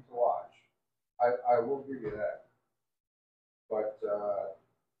entertaining to watch. I will give you that. But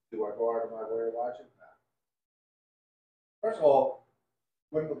do I go out of my way to watch it? No. First of all,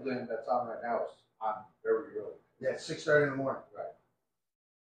 Wimbledon that's on right now is on very early. Yeah, it's 6:30 in the morning. Right.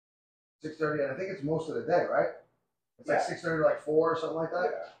 6:30, and I think it's most of the day, right? It's like 6:30 to like 4 or something like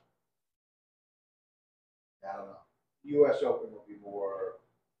that. Yeah. I don't know. U.S. Open will be more.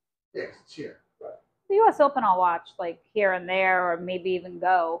 Yeah, 'cause it's here. Right. The U.S. Open I'll watch like here and there, or maybe even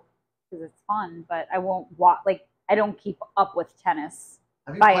go because it's fun. But I won't watch. Like I don't keep up with tennis.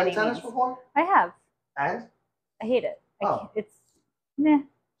 Have you by played any tennis means. before? I have. And? I hate it. Oh. It's meh.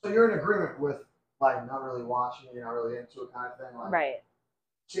 So you're in agreement with like not really watching, you're not really into it kind of thing? Like, Right.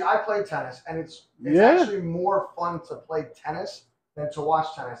 See, I play tennis, and it's actually more fun to play tennis than to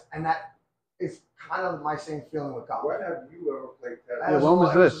watch tennis, and that is kind of my same feeling with golf. When have you ever played tennis? Yeah, when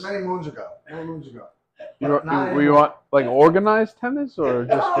was this? Many moons ago. Were you on like organized tennis or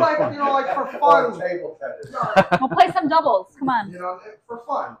just no, for like fun? Like for fun. Table tennis. We'll play some doubles. Come on. For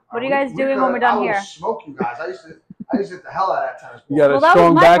fun. What are you guys doing when we're done here? I will smoke you guys. I used to hit the hell out of that tennis ball. You got a that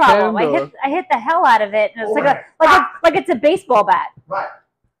strong was my backhand? problem. I hit the hell out of it, and it's Overhand. like it's a baseball bat. Right.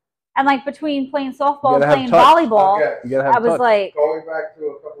 And like between playing softball and gotta have playing touch. volleyball, Okay. You gotta have I was touch. like, Going back to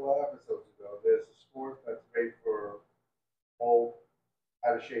a couple of episodes ago, there's a sport that's made for old,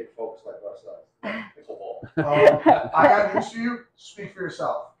 out of shape folks like ourselves. Pickleball. I got news for you. Speak for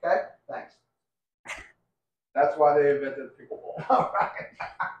yourself. Okay? Thanks. That's why they invented pickleball. All right.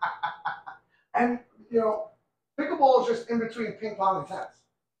 And, pickleball is just in between ping pong and tennis.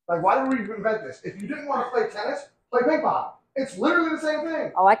 Like, why did we invent this? If you didn't want to play tennis, play ping pong. It's literally the same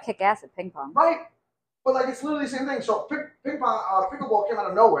thing. oh, I kick ass at ping pong. Right? But, like, it's literally the same thing. So, pickleball came out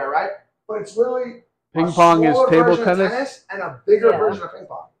of nowhere, right? But it's literally Ping pong is smaller table version of tennis? and a bigger Yeah. version of ping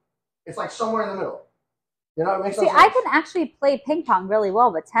pong. It's like somewhere in the middle. You know, it makes no See, sense. I can actually play ping pong really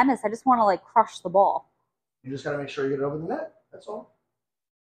well, but tennis, I just want to like crush the ball. You just got to make sure you get it over the net. That's all.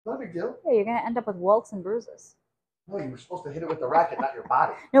 Not a big deal. Yeah, you're gonna end up with welts and bruises. No, you were supposed to hit it with the racket, not your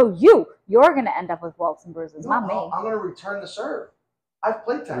body. No, you're gonna end up with welts and bruises, No, not me. I'm going to return the serve. I've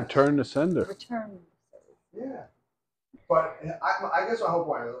played tennis. Return to sender. Return. Yeah. But I guess my whole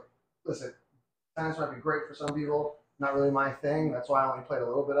point is, listen, tennis might be great for some people. Not really my thing. That's why I only played a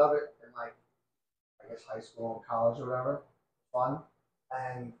little bit of it in, like, I guess high school and college or whatever. Fun.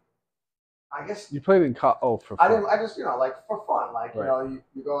 And I guess You played in for fun. I just, like for fun. Like, Right.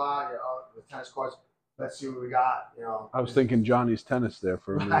 you go out, the tennis courts, let's see what we got, I was thinking Johnny's tennis there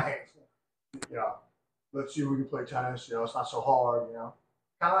for a minute. Right. Let's see if we can play tennis. It's not so hard,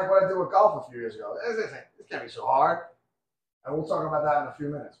 Kind of like what I did with golf a few years ago. This can't be so hard. And we'll talk about that in a few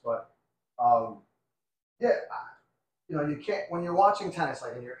minutes. But Yeah, you know, you can't when you're watching tennis,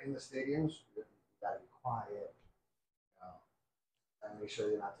 like, and you're in the stadiums, you gotta be quiet, you know, and make sure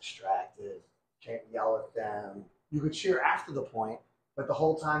you're not distracted. Can't yell at them. You could cheer after the point, but the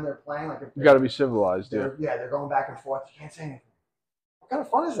whole time they're playing, like if You got to be civilized. Yeah. yeah, they're going back and forth. You can't say anything. What kind of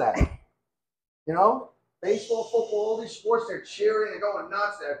fun is that? You know, baseball, football, all these sports, they're cheering, they're going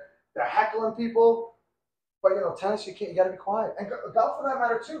nuts, they're heckling people. But you know, tennis, you can't. You got to be quiet, and golf for that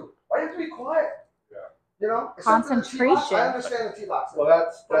matter too. Why do you have to be quiet? Yeah. You know, concentration. I understand the tee box. Well,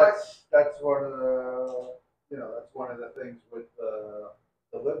 that's one of the that's one of the things with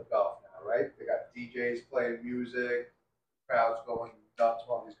the live golf now, right? They got DJs playing music, crowds going nuts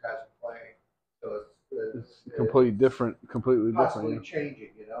while these guys are playing. So It's completely different. Completely constantly different. changing,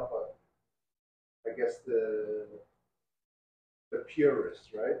 you know. But I guess the purists,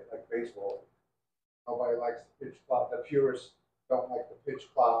 right? Like baseball, nobody likes the pitch clock. The purists don't like the pitch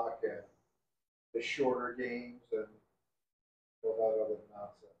clock and the shorter games and all that other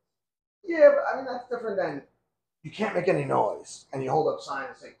nonsense. Yeah, but I mean that's different than you can't make any noise and you hold up signs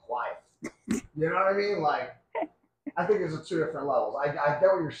and say quiet. You know what I mean? Like, I think it's two different levels. I get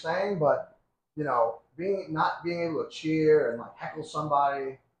what you're saying, but you know, not being able to cheer and like heckle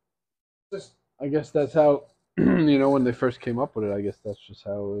somebody, just I guess that's how when they first came up with it. I guess that's just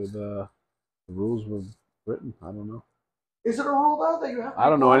how the rules were written. I don't know. is it a rule though that you have? I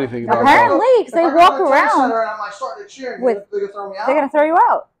don't know anything about Apparently, because they walk around. And I'm like starting to cheer, and With- they're gonna throw me out. They're gonna throw you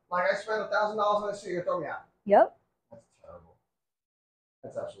out. Like I spent $1,000 on this, you're gonna throw me out. Yep. That's terrible.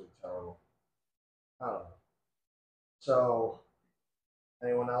 That's absolutely terrible. I don't know. So,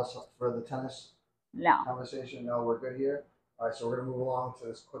 anyone else for the tennis No. conversation? No, we're good here. All right, so we're gonna move along to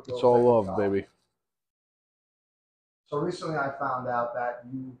this quick. It's all love, baby. So recently, I found out that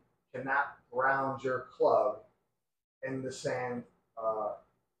you cannot ground your club in the sand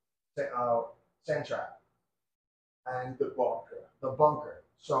trap and The bunker. the bunker.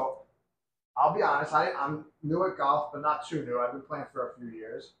 So I'll be honest, I'm new at golf, but not too new. I've been playing for a few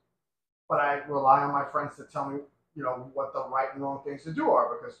years, but I rely on my friends to tell me, you know, what the right and wrong things to do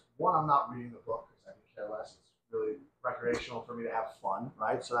are. Because one, I'm not reading the book because I can care less. It's really recreational for me to have fun,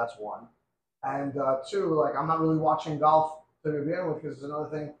 right? So that's one. And two, like I'm not really watching golf to begin with because it's another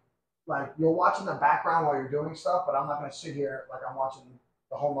thing. Like you'll watch in the background while you're doing stuff, but I'm not going to sit here like I'm watching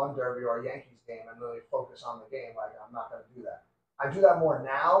the home run derby or a Yankees game and really focus on the game. Like I'm not going to do that. I do that more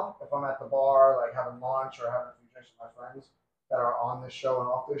now if I'm at the bar, like having lunch or having a few drinks with my friends that are on this show and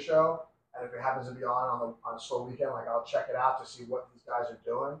off this show. And if it happens to be on a slow weekend, like I'll check it out to see what these guys are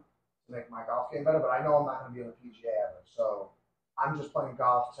doing to make my golf game better. But I know I'm not going to be in the PGA ever, so I'm just playing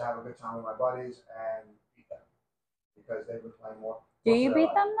golf to have a good time with my buddies and beat them because they've been playing more. Do you beat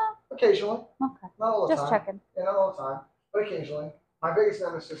them though? Occasionally. Okay. Not all the Just time. checking. Yeah, not all the time, but occasionally. My biggest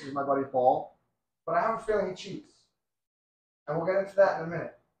nemesis is my buddy Paul, but I have a feeling he cheats. And we'll get into that in a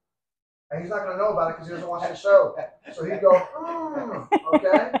minute. And he's not going to know about it because he doesn't watch the show. So he'd go,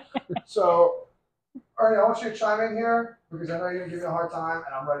 okay? So, Ernie, I want you to chime in here because I know you're going to give me a hard time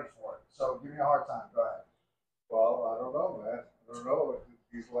and I'm ready for it. So give me a hard time. Go ahead. Well, I don't know, man. I don't know.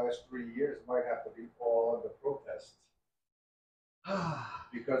 These last 3 years might have to be all under protest.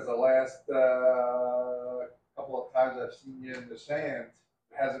 Because the last couple of times I've seen you in the sand,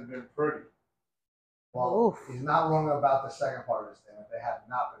 it hasn't been pretty. Well, he's not wrong about the second part of his statement. They have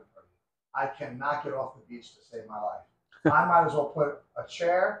not been pretty. I cannot get off the beach to save my life. I might as well put a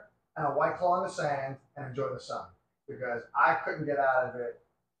chair and a White Claw in the sand and enjoy the sun because I couldn't get out of it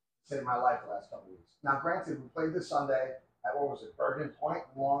to save my life the last couple of weeks. Now, granted, we played this Sunday at, what was it, Bergen Point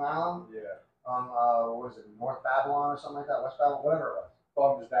in Long Island? Yeah. What was it, North Babylon or something like that, West Babylon, whatever it was.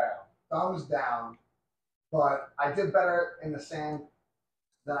 Thumbs down. Thumbs down. But I did better in the sand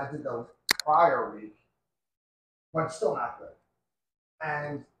than I did the prior week, but it's still not good.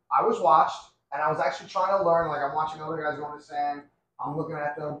 And I was watched, and I was actually trying to learn. Like I'm watching other guys go in the sand. I'm looking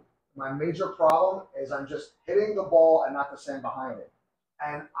at them. My major problem is I'm just hitting the ball and not the sand behind it.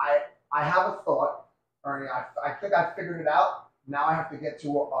 And I have a thought, Ernie. I think I figured it out. Now I have to get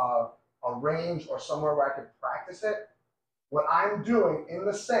to a range or somewhere where I can practice it. What I'm doing in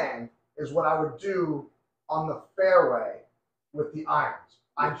the sand is what I would do on the fairway with the irons.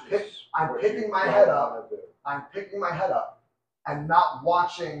 I'm picking my head up. I'm picking my head up and not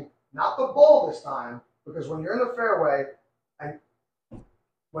watching, not the ball this time, because when you're in the fairway and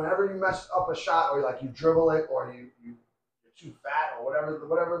whenever you mess up a shot or like you dribble it or you're too fat or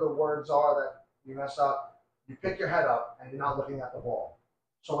whatever the words are that you mess up, you pick your head up and you're not looking at the ball.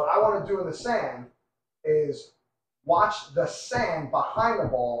 So what I want to do in the sand is watch the sand behind the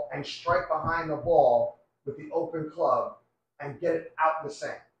ball and strike behind the ball with the open club and get it out in the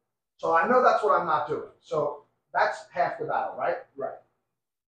sand. So I know that's what I'm not doing. So that's half the battle, right? Right.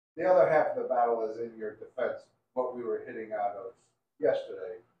 The other half of the battle is in your defense. What we were hitting out of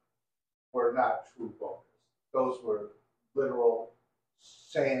yesterday were not true bunkers. Those were literal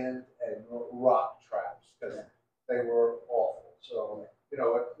sand and rock traps because they were awful. So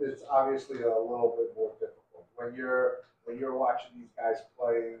it's obviously a little bit more difficult when you're watching these guys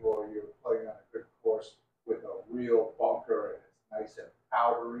playing, or you're playing on a good course with a real bunker and it's nice and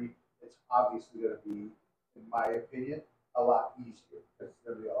powdery. It's obviously going to be, in my opinion, a lot easier. It's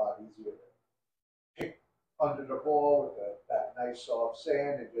going to be a lot easier to pick under the ball with that nice soft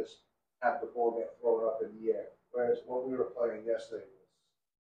sand and just have the ball get thrown up in the air. Whereas what we were playing yesterday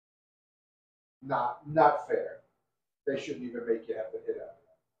was not fair. They shouldn't even make you have to hit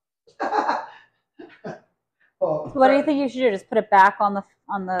out. Well, so what do you think you should do? Just put it back on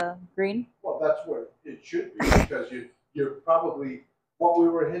the green? Well, that's what it should be, because you're probably, what we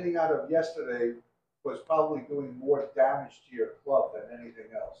were hitting out of yesterday was probably doing more damage to your club than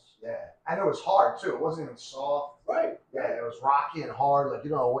anything else. Yeah, and it was hard too. It wasn't even soft. Right. Yeah, it was rocky and hard. Like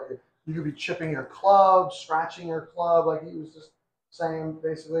you could be chipping your club, scratching your club. Like he was just saying,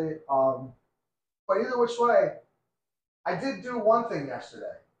 basically. But either which way, I did do one thing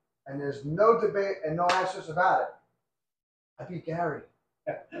yesterday, and there's no debate and no answers about it. I beat Gary.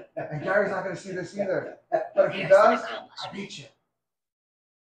 And Gary's not going to see this either. But if he does, I beat you.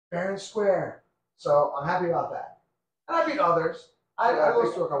 Fair and square. So I'm happy about that. And I beat others. I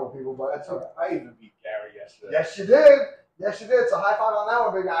lost to a couple people, but that's okay. I even beat Gary yesterday. Yes, you did. Yes, you did. So high five on that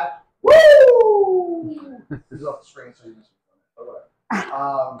one, big guy. Woo! This is off the screen, so you can see it.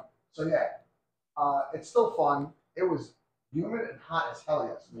 So yeah, it's still fun. It was humid and hot as hell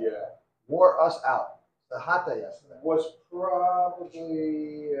yesterday. Yeah. Wore us out. The hot day yesterday was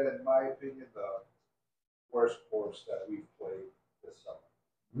probably, in my opinion, the worst course that we've played this summer.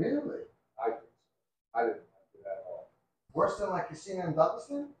 Really? I think so. I didn't like it at all. Worse than like Casino and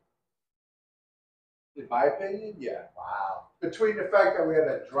Douglaston? In my opinion, yeah. Wow. Between the fact that we had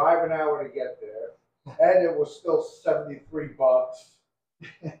to drive an hour to get there, and it was still $73.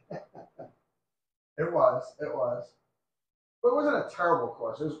 It was. But it wasn't a terrible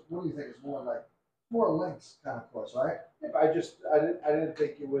course. It was, what do you think? It's more links kind of course, right? Yeah, but I didn't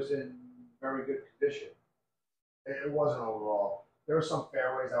think it was in very good condition. It wasn't overall. There were some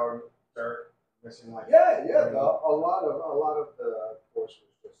fairways that were dirt, missing like. Yeah. A lot of the course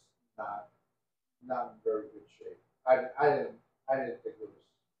was just not in very good shape. I didn't think it was.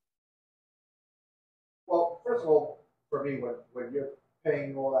 Well, first of all, for me, when you're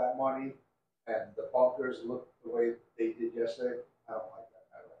paying all that money and the bunkers look the way they did yesterday, I don't like that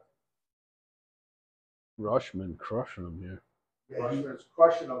at all. Rushman crushing them here. Yeah, Rushman's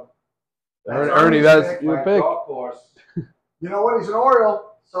crushing them. Ernie, that's your pick. Golf course. You know what? He's an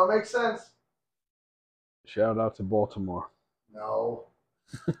Oriole, so it makes sense. Shout out to Baltimore. No.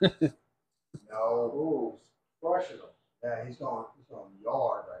 No. Ooh, crushing them. Yeah, he's going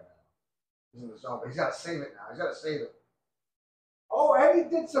yard right now. He's in the zone, but he's got to save it now. He's got to save it. Oh, and he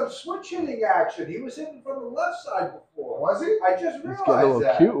did some switch hitting action. He was hitting from the left side before. Was he? I just realized He's getting a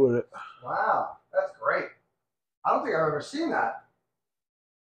little cute with it. Wow, that's great. I don't think I've ever seen that.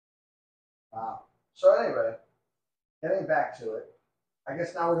 Wow. So anyway, getting back to it, I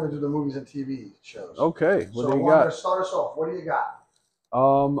guess now we're going to do the movies and TV shows. Okay, what do you got? got? Start us off. What do you got?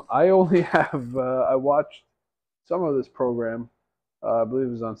 I only have, I watched some of this program. I believe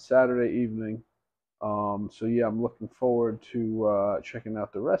it was on Saturday evening. So yeah, I'm looking forward to checking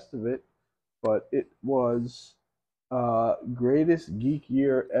out the rest of it. But it was Greatest Geek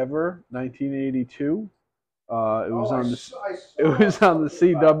Year Ever, 1982. It was on the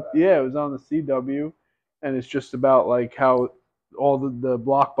CW. Yeah, it was on the CW, and it's just about like how all the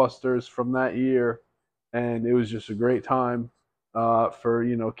blockbusters from that year, and it was just a great time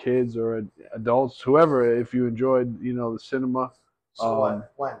for kids or adults, whoever, if you enjoyed the cinema. So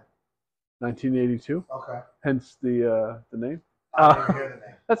when? 1982. Okay. Hence the name. I didn't hear the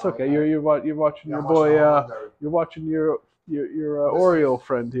name. That's okay. You're watching your boy. You're watching your Oriole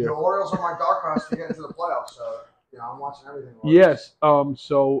friend here. The Orioles are my dark horse to get into the playoffs, so I'm watching everything. Yes.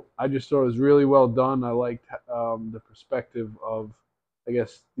 So I just thought it was really well done. I liked the perspective of, I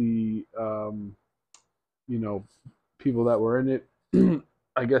guess, the people that were in it.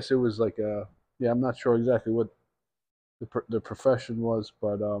 I guess it was like I'm not sure exactly what the profession was,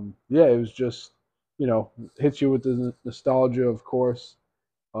 but yeah, it was just hits you with the nostalgia, of course.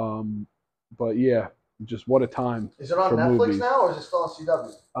 But yeah, just what a time. Is it on Netflix movies now, or is it still on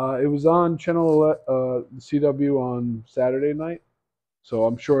CW? It was on channel the CW on Saturday night, so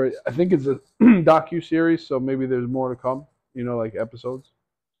I'm sure. I think it's a docu-series, so maybe there's more to come. Like episodes.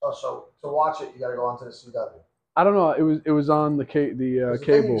 Oh, so to watch it, you got to go onto the CW. I don't know. It was on the Thing you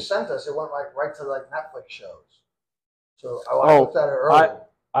cable. sent us, it went like right to like Netflix shows. So I looked at it earlier.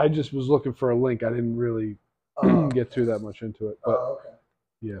 I just was looking for a link. I didn't really get too that much into it. But okay.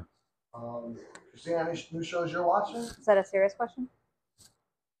 Yeah. You seen any new shows you're watching? Is that a serious question?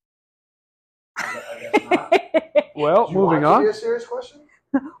 I guess not. Well, moving on. Be a serious question?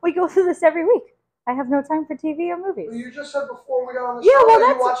 We go through this every week. I have no time for TV or movies. Well, you just said before we got on the Yeah, show well, that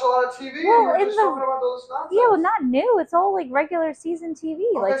that's- you watch a lot of TV well, and you're in just the- talking about those nonsense. Yeah, well, not new. It's all like regular season TV,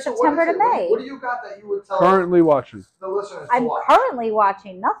 Okay, like so September what is to it? May. What do you got that you would tell Currently watching. the listeners to I'm watch? currently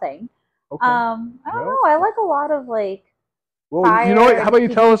watching nothing. Okay. I don't know. I like a lot of like. Well, you know what? How about you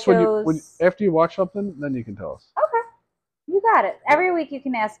TV tell us when shows. after you watch something, then you can tell us. Okay, you got it. Every week you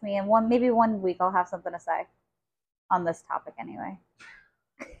can ask me, and maybe one week I'll have something to say on this topic anyway.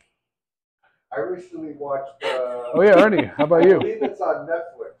 I recently watched. Oh yeah, Ernie. How about I you? believe it's on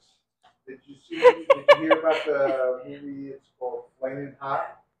Netflix. Did you hear about the movie? It's called Flamin'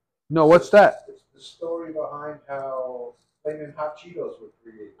 Hot. No, what's that? It's the story behind how Flamin' Hot Cheetos were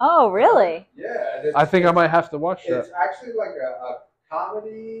created. Oh, really? Yeah. And I think I might have to watch It's that. actually like a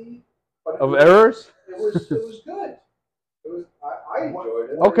comedy. But Of errors? It was good. I enjoyed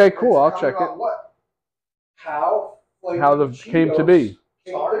it. Okay, cool. I'll check it. What? How the came to be.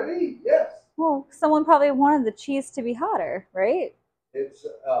 Came to be, yes. Well, someone probably wanted the cheese to be hotter, right? It's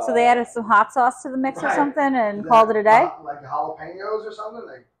So they added some hot sauce to the mix or Right. something and called it a day? Like jalapenos or something?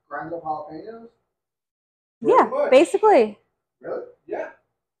 Like ground up jalapenos? Yeah, much. basically. Really? Yeah.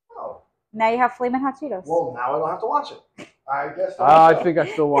 Oh. Now you have Flamin' Hot Cheetos. Well, now I don't have to watch it. I guess. I think I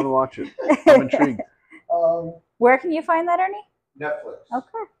still want to watch it. I'm intrigued. Where can you find that, Ernie? Netflix.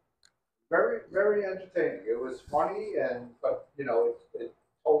 Okay. Very, very entertaining. It was funny, but it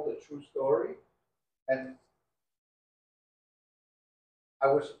told a true story, and I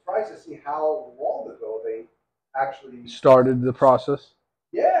was surprised to see how long ago they actually Started the process.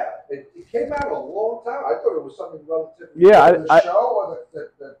 Yeah, it came out a long time. I thought it was something relatively. Yeah, the show or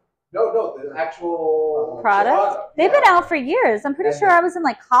the No, the actual Product? They've been out for years. I'm pretty And sure I was in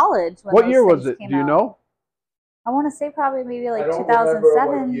like college when What those year was things it? came Do you out. know? I want to say probably maybe like I don't remember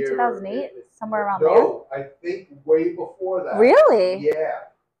 2007, what year 2008, somewhere around No, I think way before that. there. Really? Yeah,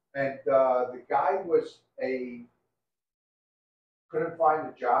 and the guy couldn't find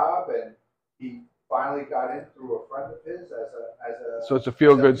a job, and he finally got in through a friend of his as a. So it's a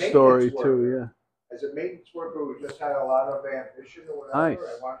feel good as a story maintenance too, worker. yeah. As a maintenance worker who just had a lot of ambition or whatever.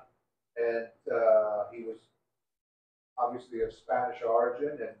 Nice. And he was obviously of Spanish origin,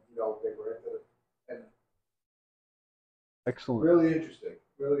 and they were into it, and Excellent. really interesting.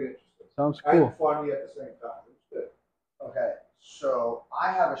 Sounds And cool. funny at the same time. It was good. Okay, so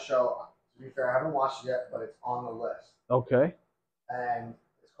I have a show. To be fair, I haven't watched it yet, but it's on the list, Okay. and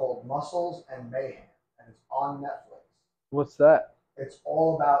it's called Muscles and Mayhem, and it's on Netflix. What's that? It's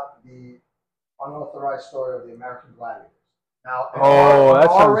all about the unauthorized story of the American Gladiators. Now, That our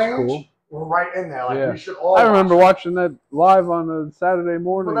sounds range, cool. we're right in there. Like Yeah. we should all. I remember watch watching that live on a Saturday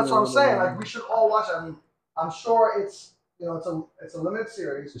morning. it. But that's what or I'm saying. whatever. Like we should all watch it. I mean, I'm sure it's it's a limited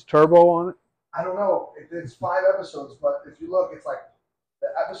series. Is Turbo on it? I don't know. It's 5 episodes, but if you look, it's like the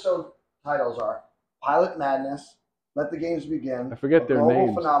episode titles are Pilot Madness, Let the Games Begin, I forget A their Global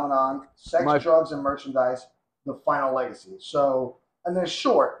names. Phenomenon, Sex, Drugs, and Merchandise, The Final Legacy. So, and they're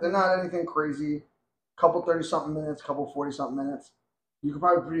short. They're not anything crazy. Couple 30-something minutes, couple 40-something minutes. You could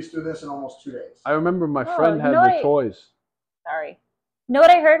probably breeze through this in almost 2 days. I remember my Oh, friend you had know the what toys. Sorry. You know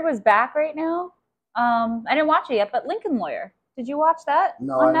what I heard was back right now? I didn't watch it yet, but Lincoln Lawyer. Did you watch that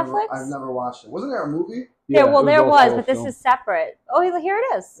No, on I've Netflix? I've never watched it. Wasn't there a movie? Yeah, well, there was, also a but this film. is separate. Oh, here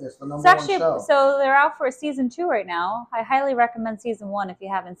it is. It's the number It's actually one show. so they're out for season 2 right now. I highly recommend season 1 if you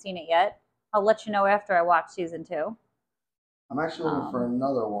haven't seen it yet. I'll let you know after I watch season 2. I'm actually looking for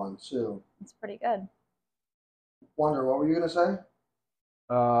another one too. It's pretty good. Wonder, what were you gonna say?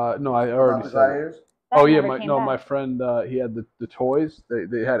 No, I About already the said it. Gladiators? That Oh yeah, never came my back. friend he had the toys.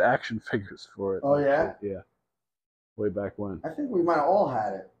 They had action figures for it. Oh, yeah? Yeah. Way back when. I think we might have all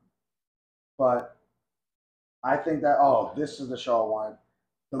had it, but I think that this is the show I wanted.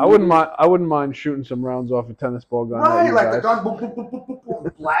 I wouldn't mind shooting some rounds off a tennis ball gun. Right, at you like guys. the gun, boom, boom, boom, boom, boom,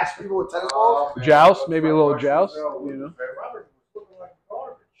 boom, blast people with tennis balls. man, Joust, that's maybe a my little question. joust, No, you know? Robert was looking like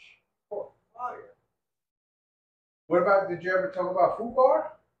garbage. Oh, fire. What about? Did you ever talk about Food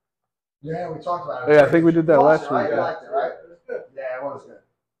Bar? Yeah, we talked about it. Yeah, I think we did that You last watched it, right? week. You Yeah. liked it, right? It was good. Yeah, it was good.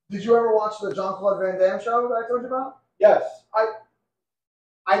 Did you ever watch the Jean-Claude Van Damme show that I told you about? Yes,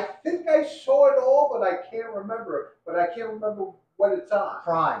 I think I saw it all, but I can't remember. But I can't remember what it's on.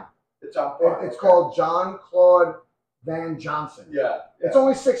 Prime. It's on Prime. It's called Jean-Claude Van Johnson. Yeah. It's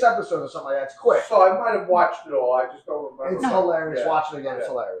only 6 episodes or something like that. It's quick. So I might have watched it all. I just don't remember. It's hilarious. Watch it again. It's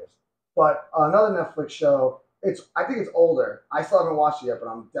hilarious. But another Netflix show. I think it's older. I still haven't watched it yet, but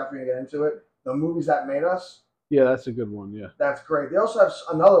I'm definitely gonna get into it. The Movies That Made Us. Yeah, that's a good one. Yeah. That's great. They also have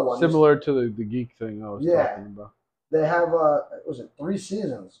another one similar to the geek thing I was talking about. They have 3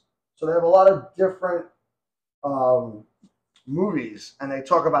 seasons, so they have a lot of different movies, and they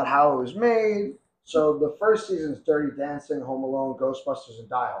talk about how it was made. So the first season is Dirty Dancing, Home Alone, Ghostbusters, and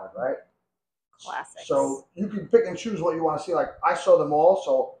Die Hard, right? Classics. So you can pick and choose what you want to see. Like, I saw them all,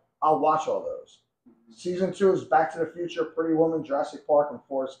 so I'll watch all those. Season 2 is Back to the Future, Pretty Woman, Jurassic Park, and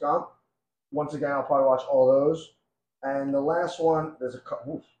Forrest Gump. Once again, I'll probably watch all those. And the last one, there's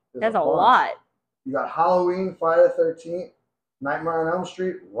a lot. You got Halloween, Friday the 13th, Nightmare on Elm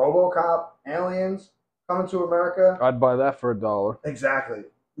Street, RoboCop, Aliens, Coming to America. I'd buy that for $1. Exactly.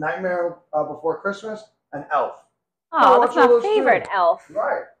 Nightmare Before Christmas, and Elf. Oh, that's my favorite, Elf.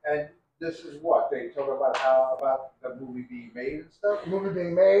 Right. And this is what they talk about about the movie being made and stuff. The movie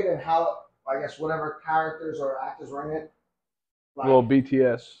being made and how, I guess, whatever characters or actors were in it. Like, little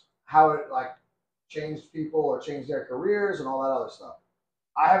BTS. How it changed people or changed their careers and all that other stuff.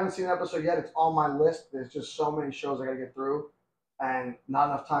 I haven't seen an episode yet. It's on my list. There's just so many shows I got to get through, and not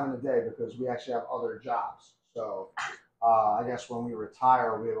enough time in the day because we actually have other jobs. So I guess when we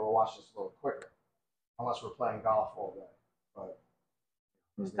retire, we'll be able to watch this a little quicker, unless we're playing golf all day.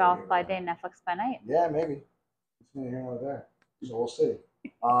 But golf by day, Netflix by night. Yeah, maybe. It's neither here nor there. So we'll see.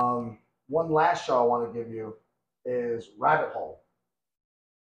 One last show I want to give you is Rabbit Hole.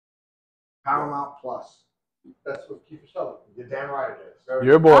 Paramount Plus. That's what Kiefer Sutherland. You're damn right it is.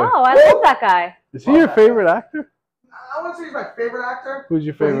 Your boy. Oh, I love that guy. Is he your favorite actor? I wouldn't say he's my favorite actor. Who's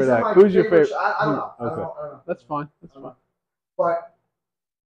your favorite actor? Who's your favorite? I don't know. Okay. I don't know. That's fine. That's fine. But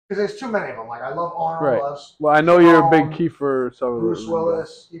because there's too many of them. Like, I love Arnold. Right. Loves well, I know you're a big Kiefer Sutherland. Bruce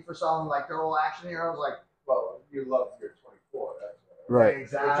Willis, Kiefer Sutherland, like they're all action heroes. Like, well, you love your 24. That's right.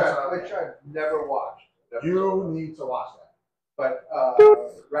 Exactly. Which I've never watched. You need to watch that. But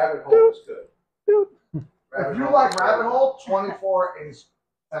Rabbit Hole is good. If you like Rabbit Hole, 24 is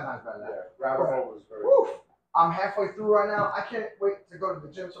 10 times better than that. Rabbit Hole was very good. I'm halfway through right now. I can't wait to go to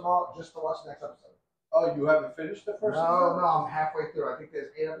the gym tomorrow just to watch the next episode. Oh, you haven't finished the first season? No, I'm halfway through. I think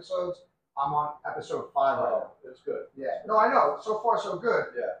there's 8 episodes. I'm on episode 5 right now. That's good. Yeah. No, I know. So far, so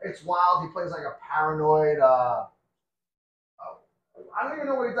good. Yeah. It's wild. He plays like a paranoid, I don't even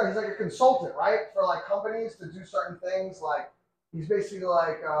know what he does. He's like a consultant, right? For like companies to do certain things. Like, he's basically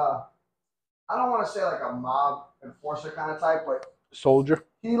like, I don't want to say like a mob enforcer kind of type, but soldier.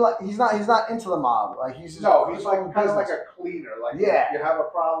 He's not into the mob. Like he's like kind of like a cleaner. Like if you have a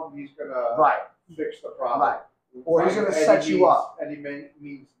problem, he's gonna fix the problem. Right. Or he's gonna set you up. Any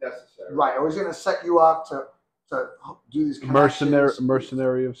means necessary. Right. Or he's gonna set you up to do these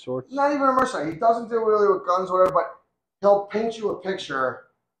mercenary of sorts. Not even a mercenary. He doesn't deal really with guns or whatever, but he'll paint you a picture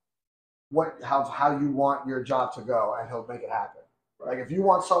how you want your job to go, and he'll make it happen. Like, if you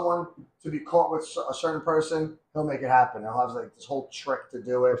want someone to be caught with a certain person, he'll make it happen. He'll have like this whole trick to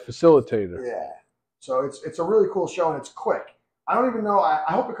do it. A facilitator. Yeah. So it's a really cool show, and it's quick. I don't even know. I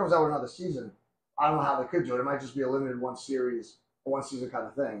hope it comes out with another season. I don't know how they could do it. It might just be a limited one season kind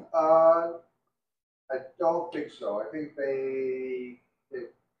of thing. I don't think so. I think it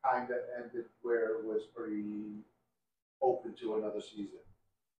kind of ended where it was pretty open to another season.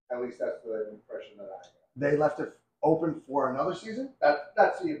 At least that's the impression that I got. They left it open for another season?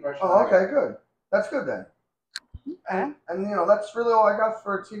 That's the impression. Oh, okay, good. That's good then. And that's really all I got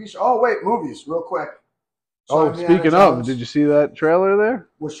for a TV show. Oh wait, movies, real quick. So speaking of, did you see that trailer there?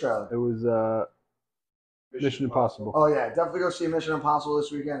 Which trailer? It was Mission Impossible. Oh yeah, definitely go see Mission Impossible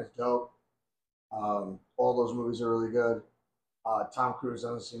this weekend. It's dope. All those movies are really good. Tom Cruise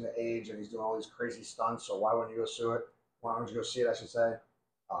doesn't seem to age, and he's doing all these crazy stunts. So why wouldn't you go see it? Why don't you go see it? I should say.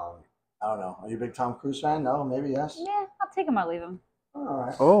 I don't know. Are you a big Tom Cruise fan? No, maybe yes. Yeah, I'll take him or leave him. All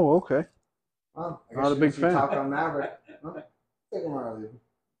right. Oh, okay. Well, I guess not a big fan. Top Gun Maverick. No, take him or leave him.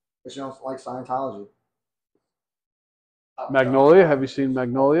 Guess you don't like Scientology. Magnolia. Have you seen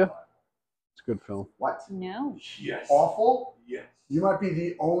Magnolia? It's a good film. What? No. Yes. Awful? Yes. You might be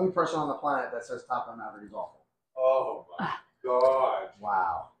the only person on the planet that says Top Gun Maverick is awful. Oh my God.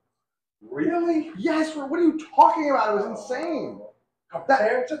 Wow. Really? Yes. What are you talking about? It was insane.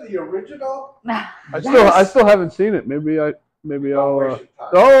 Compared to the original? I still haven't seen it. Maybe I'll.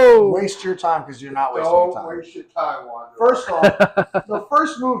 Waste your time because you're not wasting your time. Don't waste your time, Wander. First off, the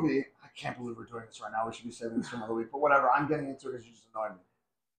first movie. I can't believe we're doing this right now. We should be saving this for another week. But whatever. I'm getting into it because you just annoyed me.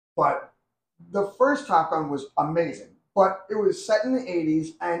 But the first Top Gun was amazing. But it was set in the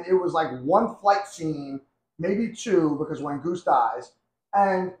 80s, and it was like one flight scene maybe 2, because when Goose dies,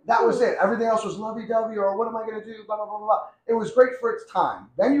 and that was it. Everything else was lovey-dovey, or what am I going to do, blah, blah, blah, blah. It was great for its time.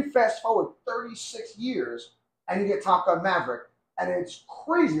 Then you fast forward 36 years, and you get Top Gun Maverick, and it's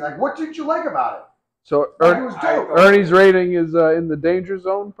crazy. Like, what did you like about it? So It was dope. Ernie's rating is in the danger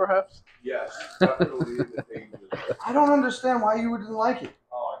zone, perhaps? Yes, definitely in the danger zone. I don't understand why you didn't like it.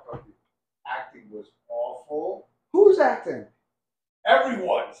 Oh, I thought the acting was awful. Who's acting?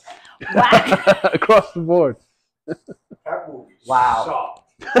 Everyone's. Wow. Across the board. That movie Wow.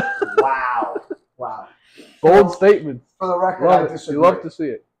 sucked. Wow. Bold statements. For the record, Love I it. disagree. You love to see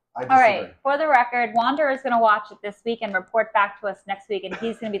it. I All disagree. right. For the record, Wander is going to watch it this week and report back to us next week, and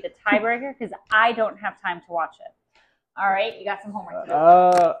he's going to be the tiebreaker because I don't have time to watch it. All right. You got some homework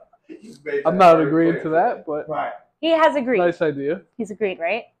to do. I'm not agreeing to that, but Right. He has agreed. nice idea. He's agreed,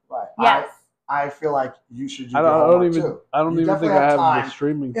 right? Right. Yes. I feel like you should do I your don't homework even. too. I don't You even think definitely I have have time the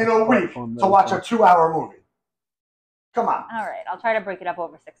streaming in a week platform to that watch it's a on. 2-hour movie. Come on. All right. I'll try to break it up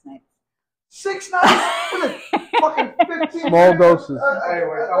over 6 nights. 6 nights? What is it? Fucking 15 Small minutes? doses.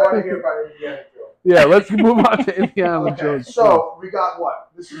 Anyways, I want to hear about Indiana Jones. Yeah, let's move on to Indiana Okay, Jones. so we got what?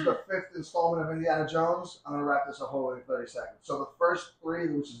 This is the 5th installment of Indiana Jones. I'm going to wrap this up whole in 30 seconds. So the first 3,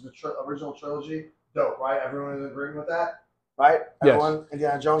 which is the original trilogy, dope, right? Everyone is agreeing with that? Right? Yes. Everyone?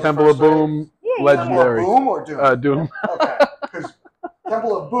 Indiana Jones? Temple of Boom, Yeah, legendary. Temple of Boom or Doom? Doom. Okay, because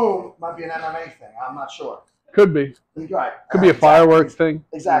Temple of Boom might be an MMA thing. I'm not sure. Could be. Right. Could be a fireworks thing.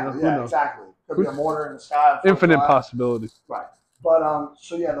 Exactly. Who Yeah. knows? Exactly. Could be a mortar in the sky. Infinite fly. possibilities. Right. But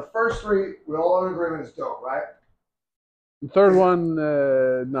so yeah, the first 3 we all in agreement is dope, right? The third one,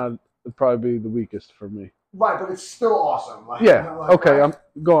 not it'd probably be the weakest for me. Right, but it's still awesome. Like, Yeah. like, Okay. right?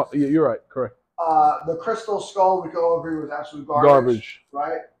 I'm go on. Yeah, you're right. Correct. The Crystal Skull we can all agree was absolute garbage.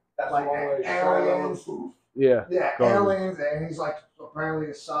 Right? That's Like one way aliens. Yeah. Yeah, Garbage. aliens, and he's like apparently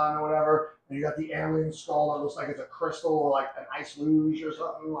his son or whatever. And you got the alien skull that looks like it's a crystal or like an ice luge or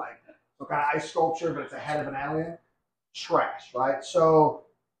something, like some kind of ice sculpture, but it's a head of an alien. Trash, right? So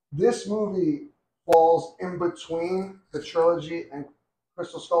this movie falls in between the trilogy and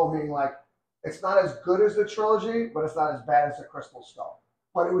Crystal Skull, meaning like it's not as good as the trilogy, but it's not as bad as the Crystal Skull.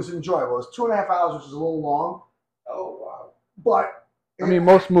 But it was enjoyable. It was 2.5 hours, which is a little long, Oh, wow. but I mean,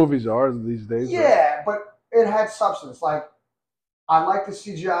 most movies are these days. Right? yeah, but it had substance. Like I like the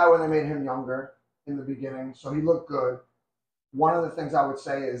CGI when they made him younger in the beginning, so he looked good. One of the things I would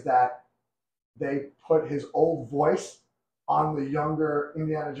say is that they put his old voice on the younger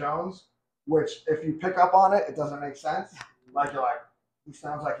Indiana Jones, which if you pick up on it, it doesn't make sense. Like you're like, he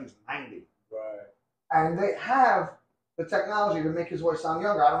sounds like he's 90. Right. And they have the technology to make his voice sound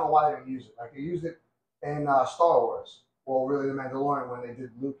younger. I don't know why they didn't use it. Like they used it in Star Wars, well, really The Mandalorian when they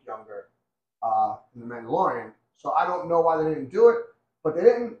did Luke younger in The Mandalorian. So I don't know why they didn't do it, but they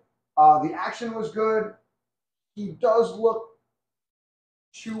didn't. The action was good. He does look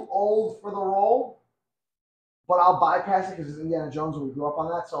too old for the role, but I'll bypass it because it's Indiana Jones and we grew up on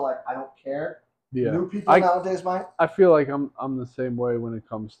that, so like I don't care. Yeah. New people nowadays might. I feel like I'm the same way when it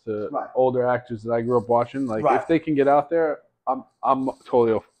comes to Right. older actors that I grew up watching. Like Right. if they can get out there, I'm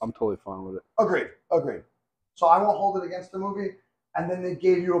totally fine with it. Agreed. So I won't hold it against the movie. And then they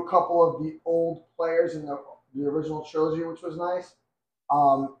gave you a couple of the old players in the original trilogy, which was nice.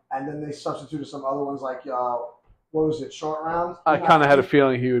 And then they substituted some other ones like what was it, Short Round? I kind of had a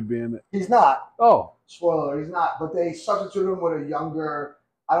feeling he would be in it. He's not. Oh, Spoiler, he's not. But they substituted him with a younger.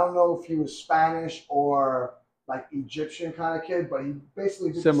 I don't know if he was Spanish or like Egyptian kind of kid, but he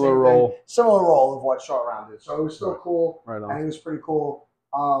basically did Similar the same role. thing. Similar role of what Short Round did. So it was still cool. right And on. he was pretty cool.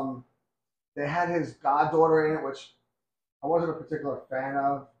 They had his goddaughter in it, which I wasn't a particular fan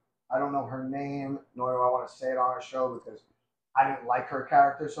of. I don't know her name, nor do I want to say it on our show because I didn't like her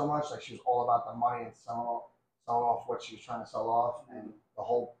character so much. Like she was all about the money and selling off what she was trying to sell off. And the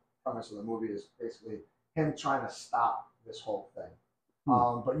whole premise of the movie is basically him trying to stop this whole thing.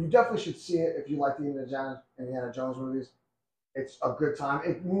 But you definitely should see it if you like the Indiana Jones movies. It's a good time.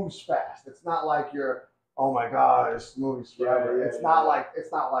 It moves fast. It's not like you're, oh my god, this movie's forever. Yeah, it's not like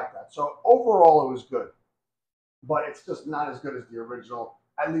that. So overall, it was good, but it's just not as good as the original.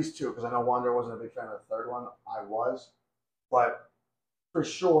 At least 2, because I know Wander wasn't a big fan of the third one. I was, but for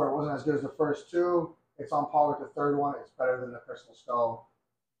sure, it wasn't as good as the first 2. It's on par with the third one. It's better than the Crystal Skull.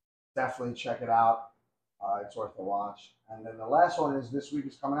 Definitely check it out. It's worth a watch. And then the last one is this week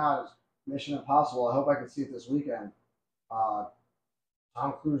is coming out. Is Mission Impossible. I hope I can see it this weekend.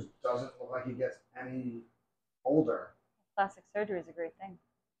 Tom Cruise doesn't look like he gets any older. Plastic surgery is a great thing.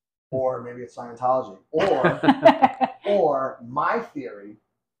 Or maybe it's Scientology. Or my theory,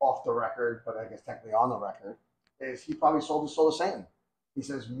 off the record, but I guess technically on the record, is he probably sold his soul to Satan. He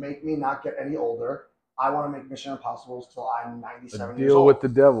says, make me not get any older, I want to make Mission Impossibles till I'm 97 years Deal old. with the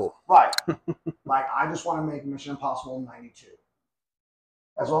devil. Right. Like, I just want to make Mission Impossible 92.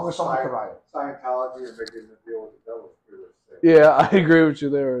 As long as someone can write it. Scientology is making the deal with the devil. Yeah, I agree with you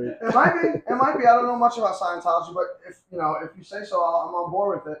there. It might be. It might be. I don't know much about Scientology, but if you say so, I'm on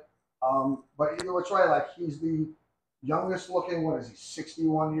board with it. But either which way, like, he's the youngest looking. What is he?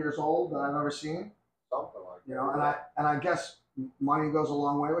 61 years old that I've ever seen. Something like that. And I guess money goes a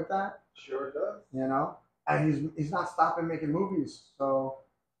long way with that. Sure does. And he's not stopping making movies. So,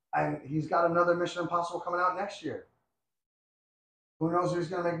 and he's got another Mission Impossible coming out next year. Who knows if he's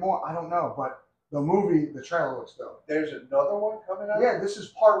gonna make more? I don't know, but the movie, the trailer looks dope. There's another one coming out? Yeah, this is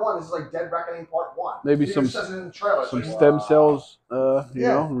part 1. This is like Dead Reckoning part 1. Maybe It says it in the trailer. some stem cells,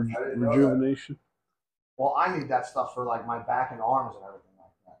 Yeah. rejuvenation. Well, I need that stuff for like my back and arms and everything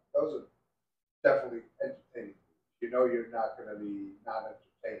like that. Those are definitely entertaining. You're not going to be not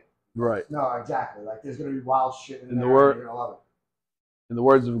entertained. Right. No, exactly. Like, there's going to be wild shit in there. You're going to love it. In the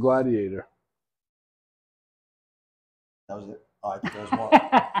words of Gladiator. That was it. Oh, I think there was more.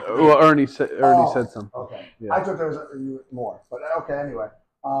 Well, Ernie said something. Okay. Yeah. I thought there was more. But okay, anyway.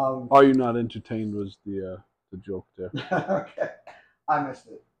 Are you not entertained was the joke there. Okay. I missed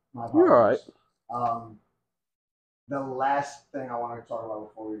it. You're all right. The last thing I want to talk about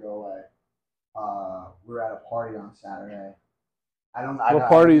before we go away, we were at a party on Saturday. What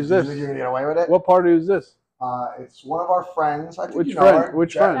party is this? You think you're going to get away with it? What party is this? It's one of our friends. I think Which you know friend? her.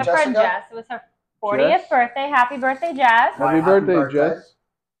 Which friend? Our friend Jess. It was her 40th birthday. Happy birthday, Jazz. Happy birthday, Jess.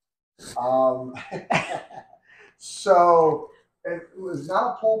 So it was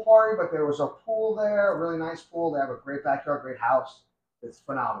not a pool party, but there was a pool there, a really nice pool. They have a great backyard, great house. It's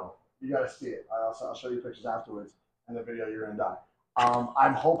phenomenal. You got to see it. I'll show you pictures afterwards and the video. You're going to die.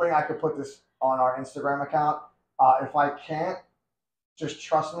 I'm hoping I could put this on our Instagram account. If I can't, just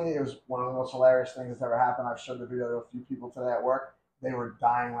trust me. It was one of the most hilarious things that's ever happened. I've showed the video to a few people today at work. They were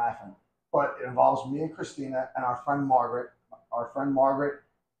dying laughing. But it involves me and Christina and our friend Margaret. Our friend Margaret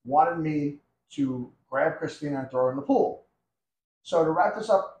wanted me to grab Christina and throw her in the pool. So to wrap this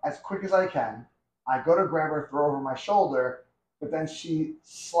up as quick as I can, I go to grab her, throw her over my shoulder, but then she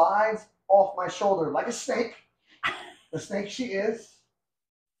slides off my shoulder like a snake. The snake she is.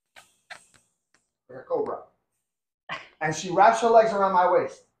 Like a cobra. And she wraps her legs around my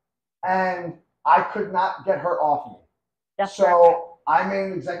waist. And I could not get her off me. So I made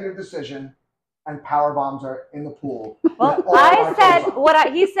an executive decision and power bombs her in the pool. Well, I said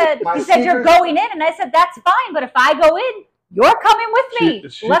he said you're going in, and I said that's fine, but if I go in, you're coming with me.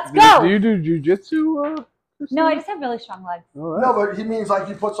 Let's go. Do you do jujitsu? No, I just have really strong legs. Right. No, but he means like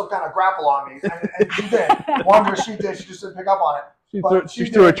you put some kind of grapple on me, and she did. Wonder she did. She just didn't pick up on it. She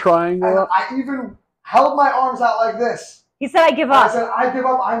threw a triangle. And I even held my arms out like this. He said, "I give up." I said, "I give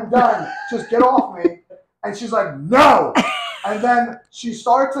up. I'm done. Just get off me." And she's like, "No." And then she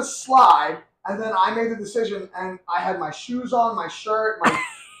started to slide, and then I made the decision, and I had my shoes on, my shirt,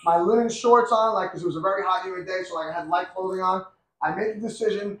 my linen shorts on, like, because it was a very hot, humid day, so like I had light clothing on. I made the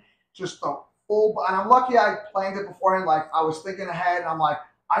decision, just the full, and I'm lucky I planned it beforehand. Like, I was thinking ahead, and I'm like,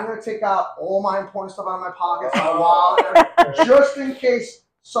 I'm gonna take out all my important stuff out of my pockets, my wallet, just in case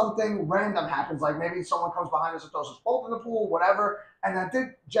something random happens. Like maybe someone comes behind us and throws us both in the pool, whatever. And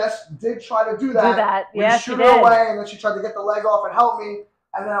Jess did try to do that. We shoot her away, and then she tried to get the leg off and help me.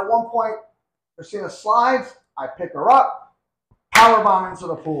 And then at one point, Christina slides. I pick her up, powerbomb into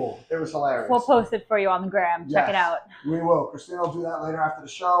the pool. It was hilarious. We'll post it for you on the gram. Check it out. We will. Christina will do that later after the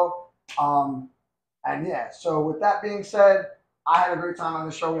show. And yeah, so with that being said, I had a great time on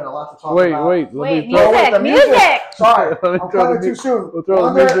the show. We had a lot to talk about. Wait, music. Sorry, I'm cutting it too soon. We'll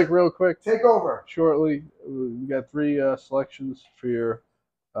throw the music real quick. Take over. Shortly, we got 3 selections for your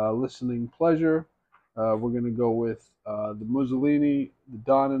listening pleasure. We're going to go with the Mussolini, the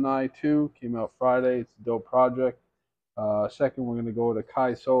Don and I 2, came out Friday. It's a dope project. Second, we're going to go with a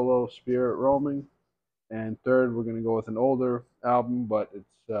Kai Solo, Spirit Roaming. And third, we're going to go with an older album, but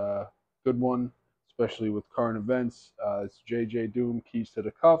it's a good one, especially with current events. It's JJ Doom, Keys to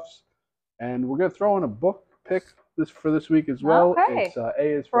the Cuffs. And we're going to throw in a book pick for this week as well. Okay. It's A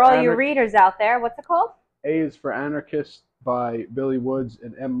is for all you readers out there. What's it called? A is for Anarchist by Billy Woods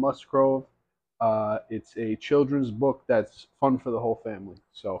and M. Musgrove. It's a children's book that's fun for the whole family.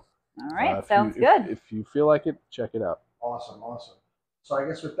 So, all right, sounds good. If you feel like it, check it out. Awesome. So I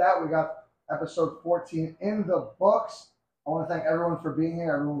guess with that, we got episode 14 in the books. I want to thank everyone for being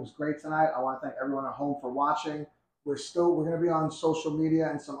here. Everyone was great tonight. I want to thank everyone at home for watching. We're going to be on social media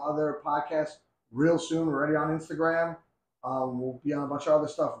and some other podcasts real soon. We're already on Instagram. We'll be on a bunch of other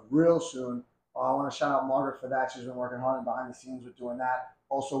stuff real soon. I want to shout out Margaret for that. She's been working hard behind the scenes with doing that.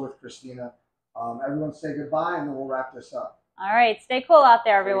 Also with Christina. Everyone say goodbye, and then we'll wrap this up. All right. Stay cool out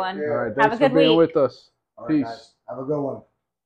there, everyone. All right. Have Thanks a good for being week. with us. All right, Peace. guys. Have a good one.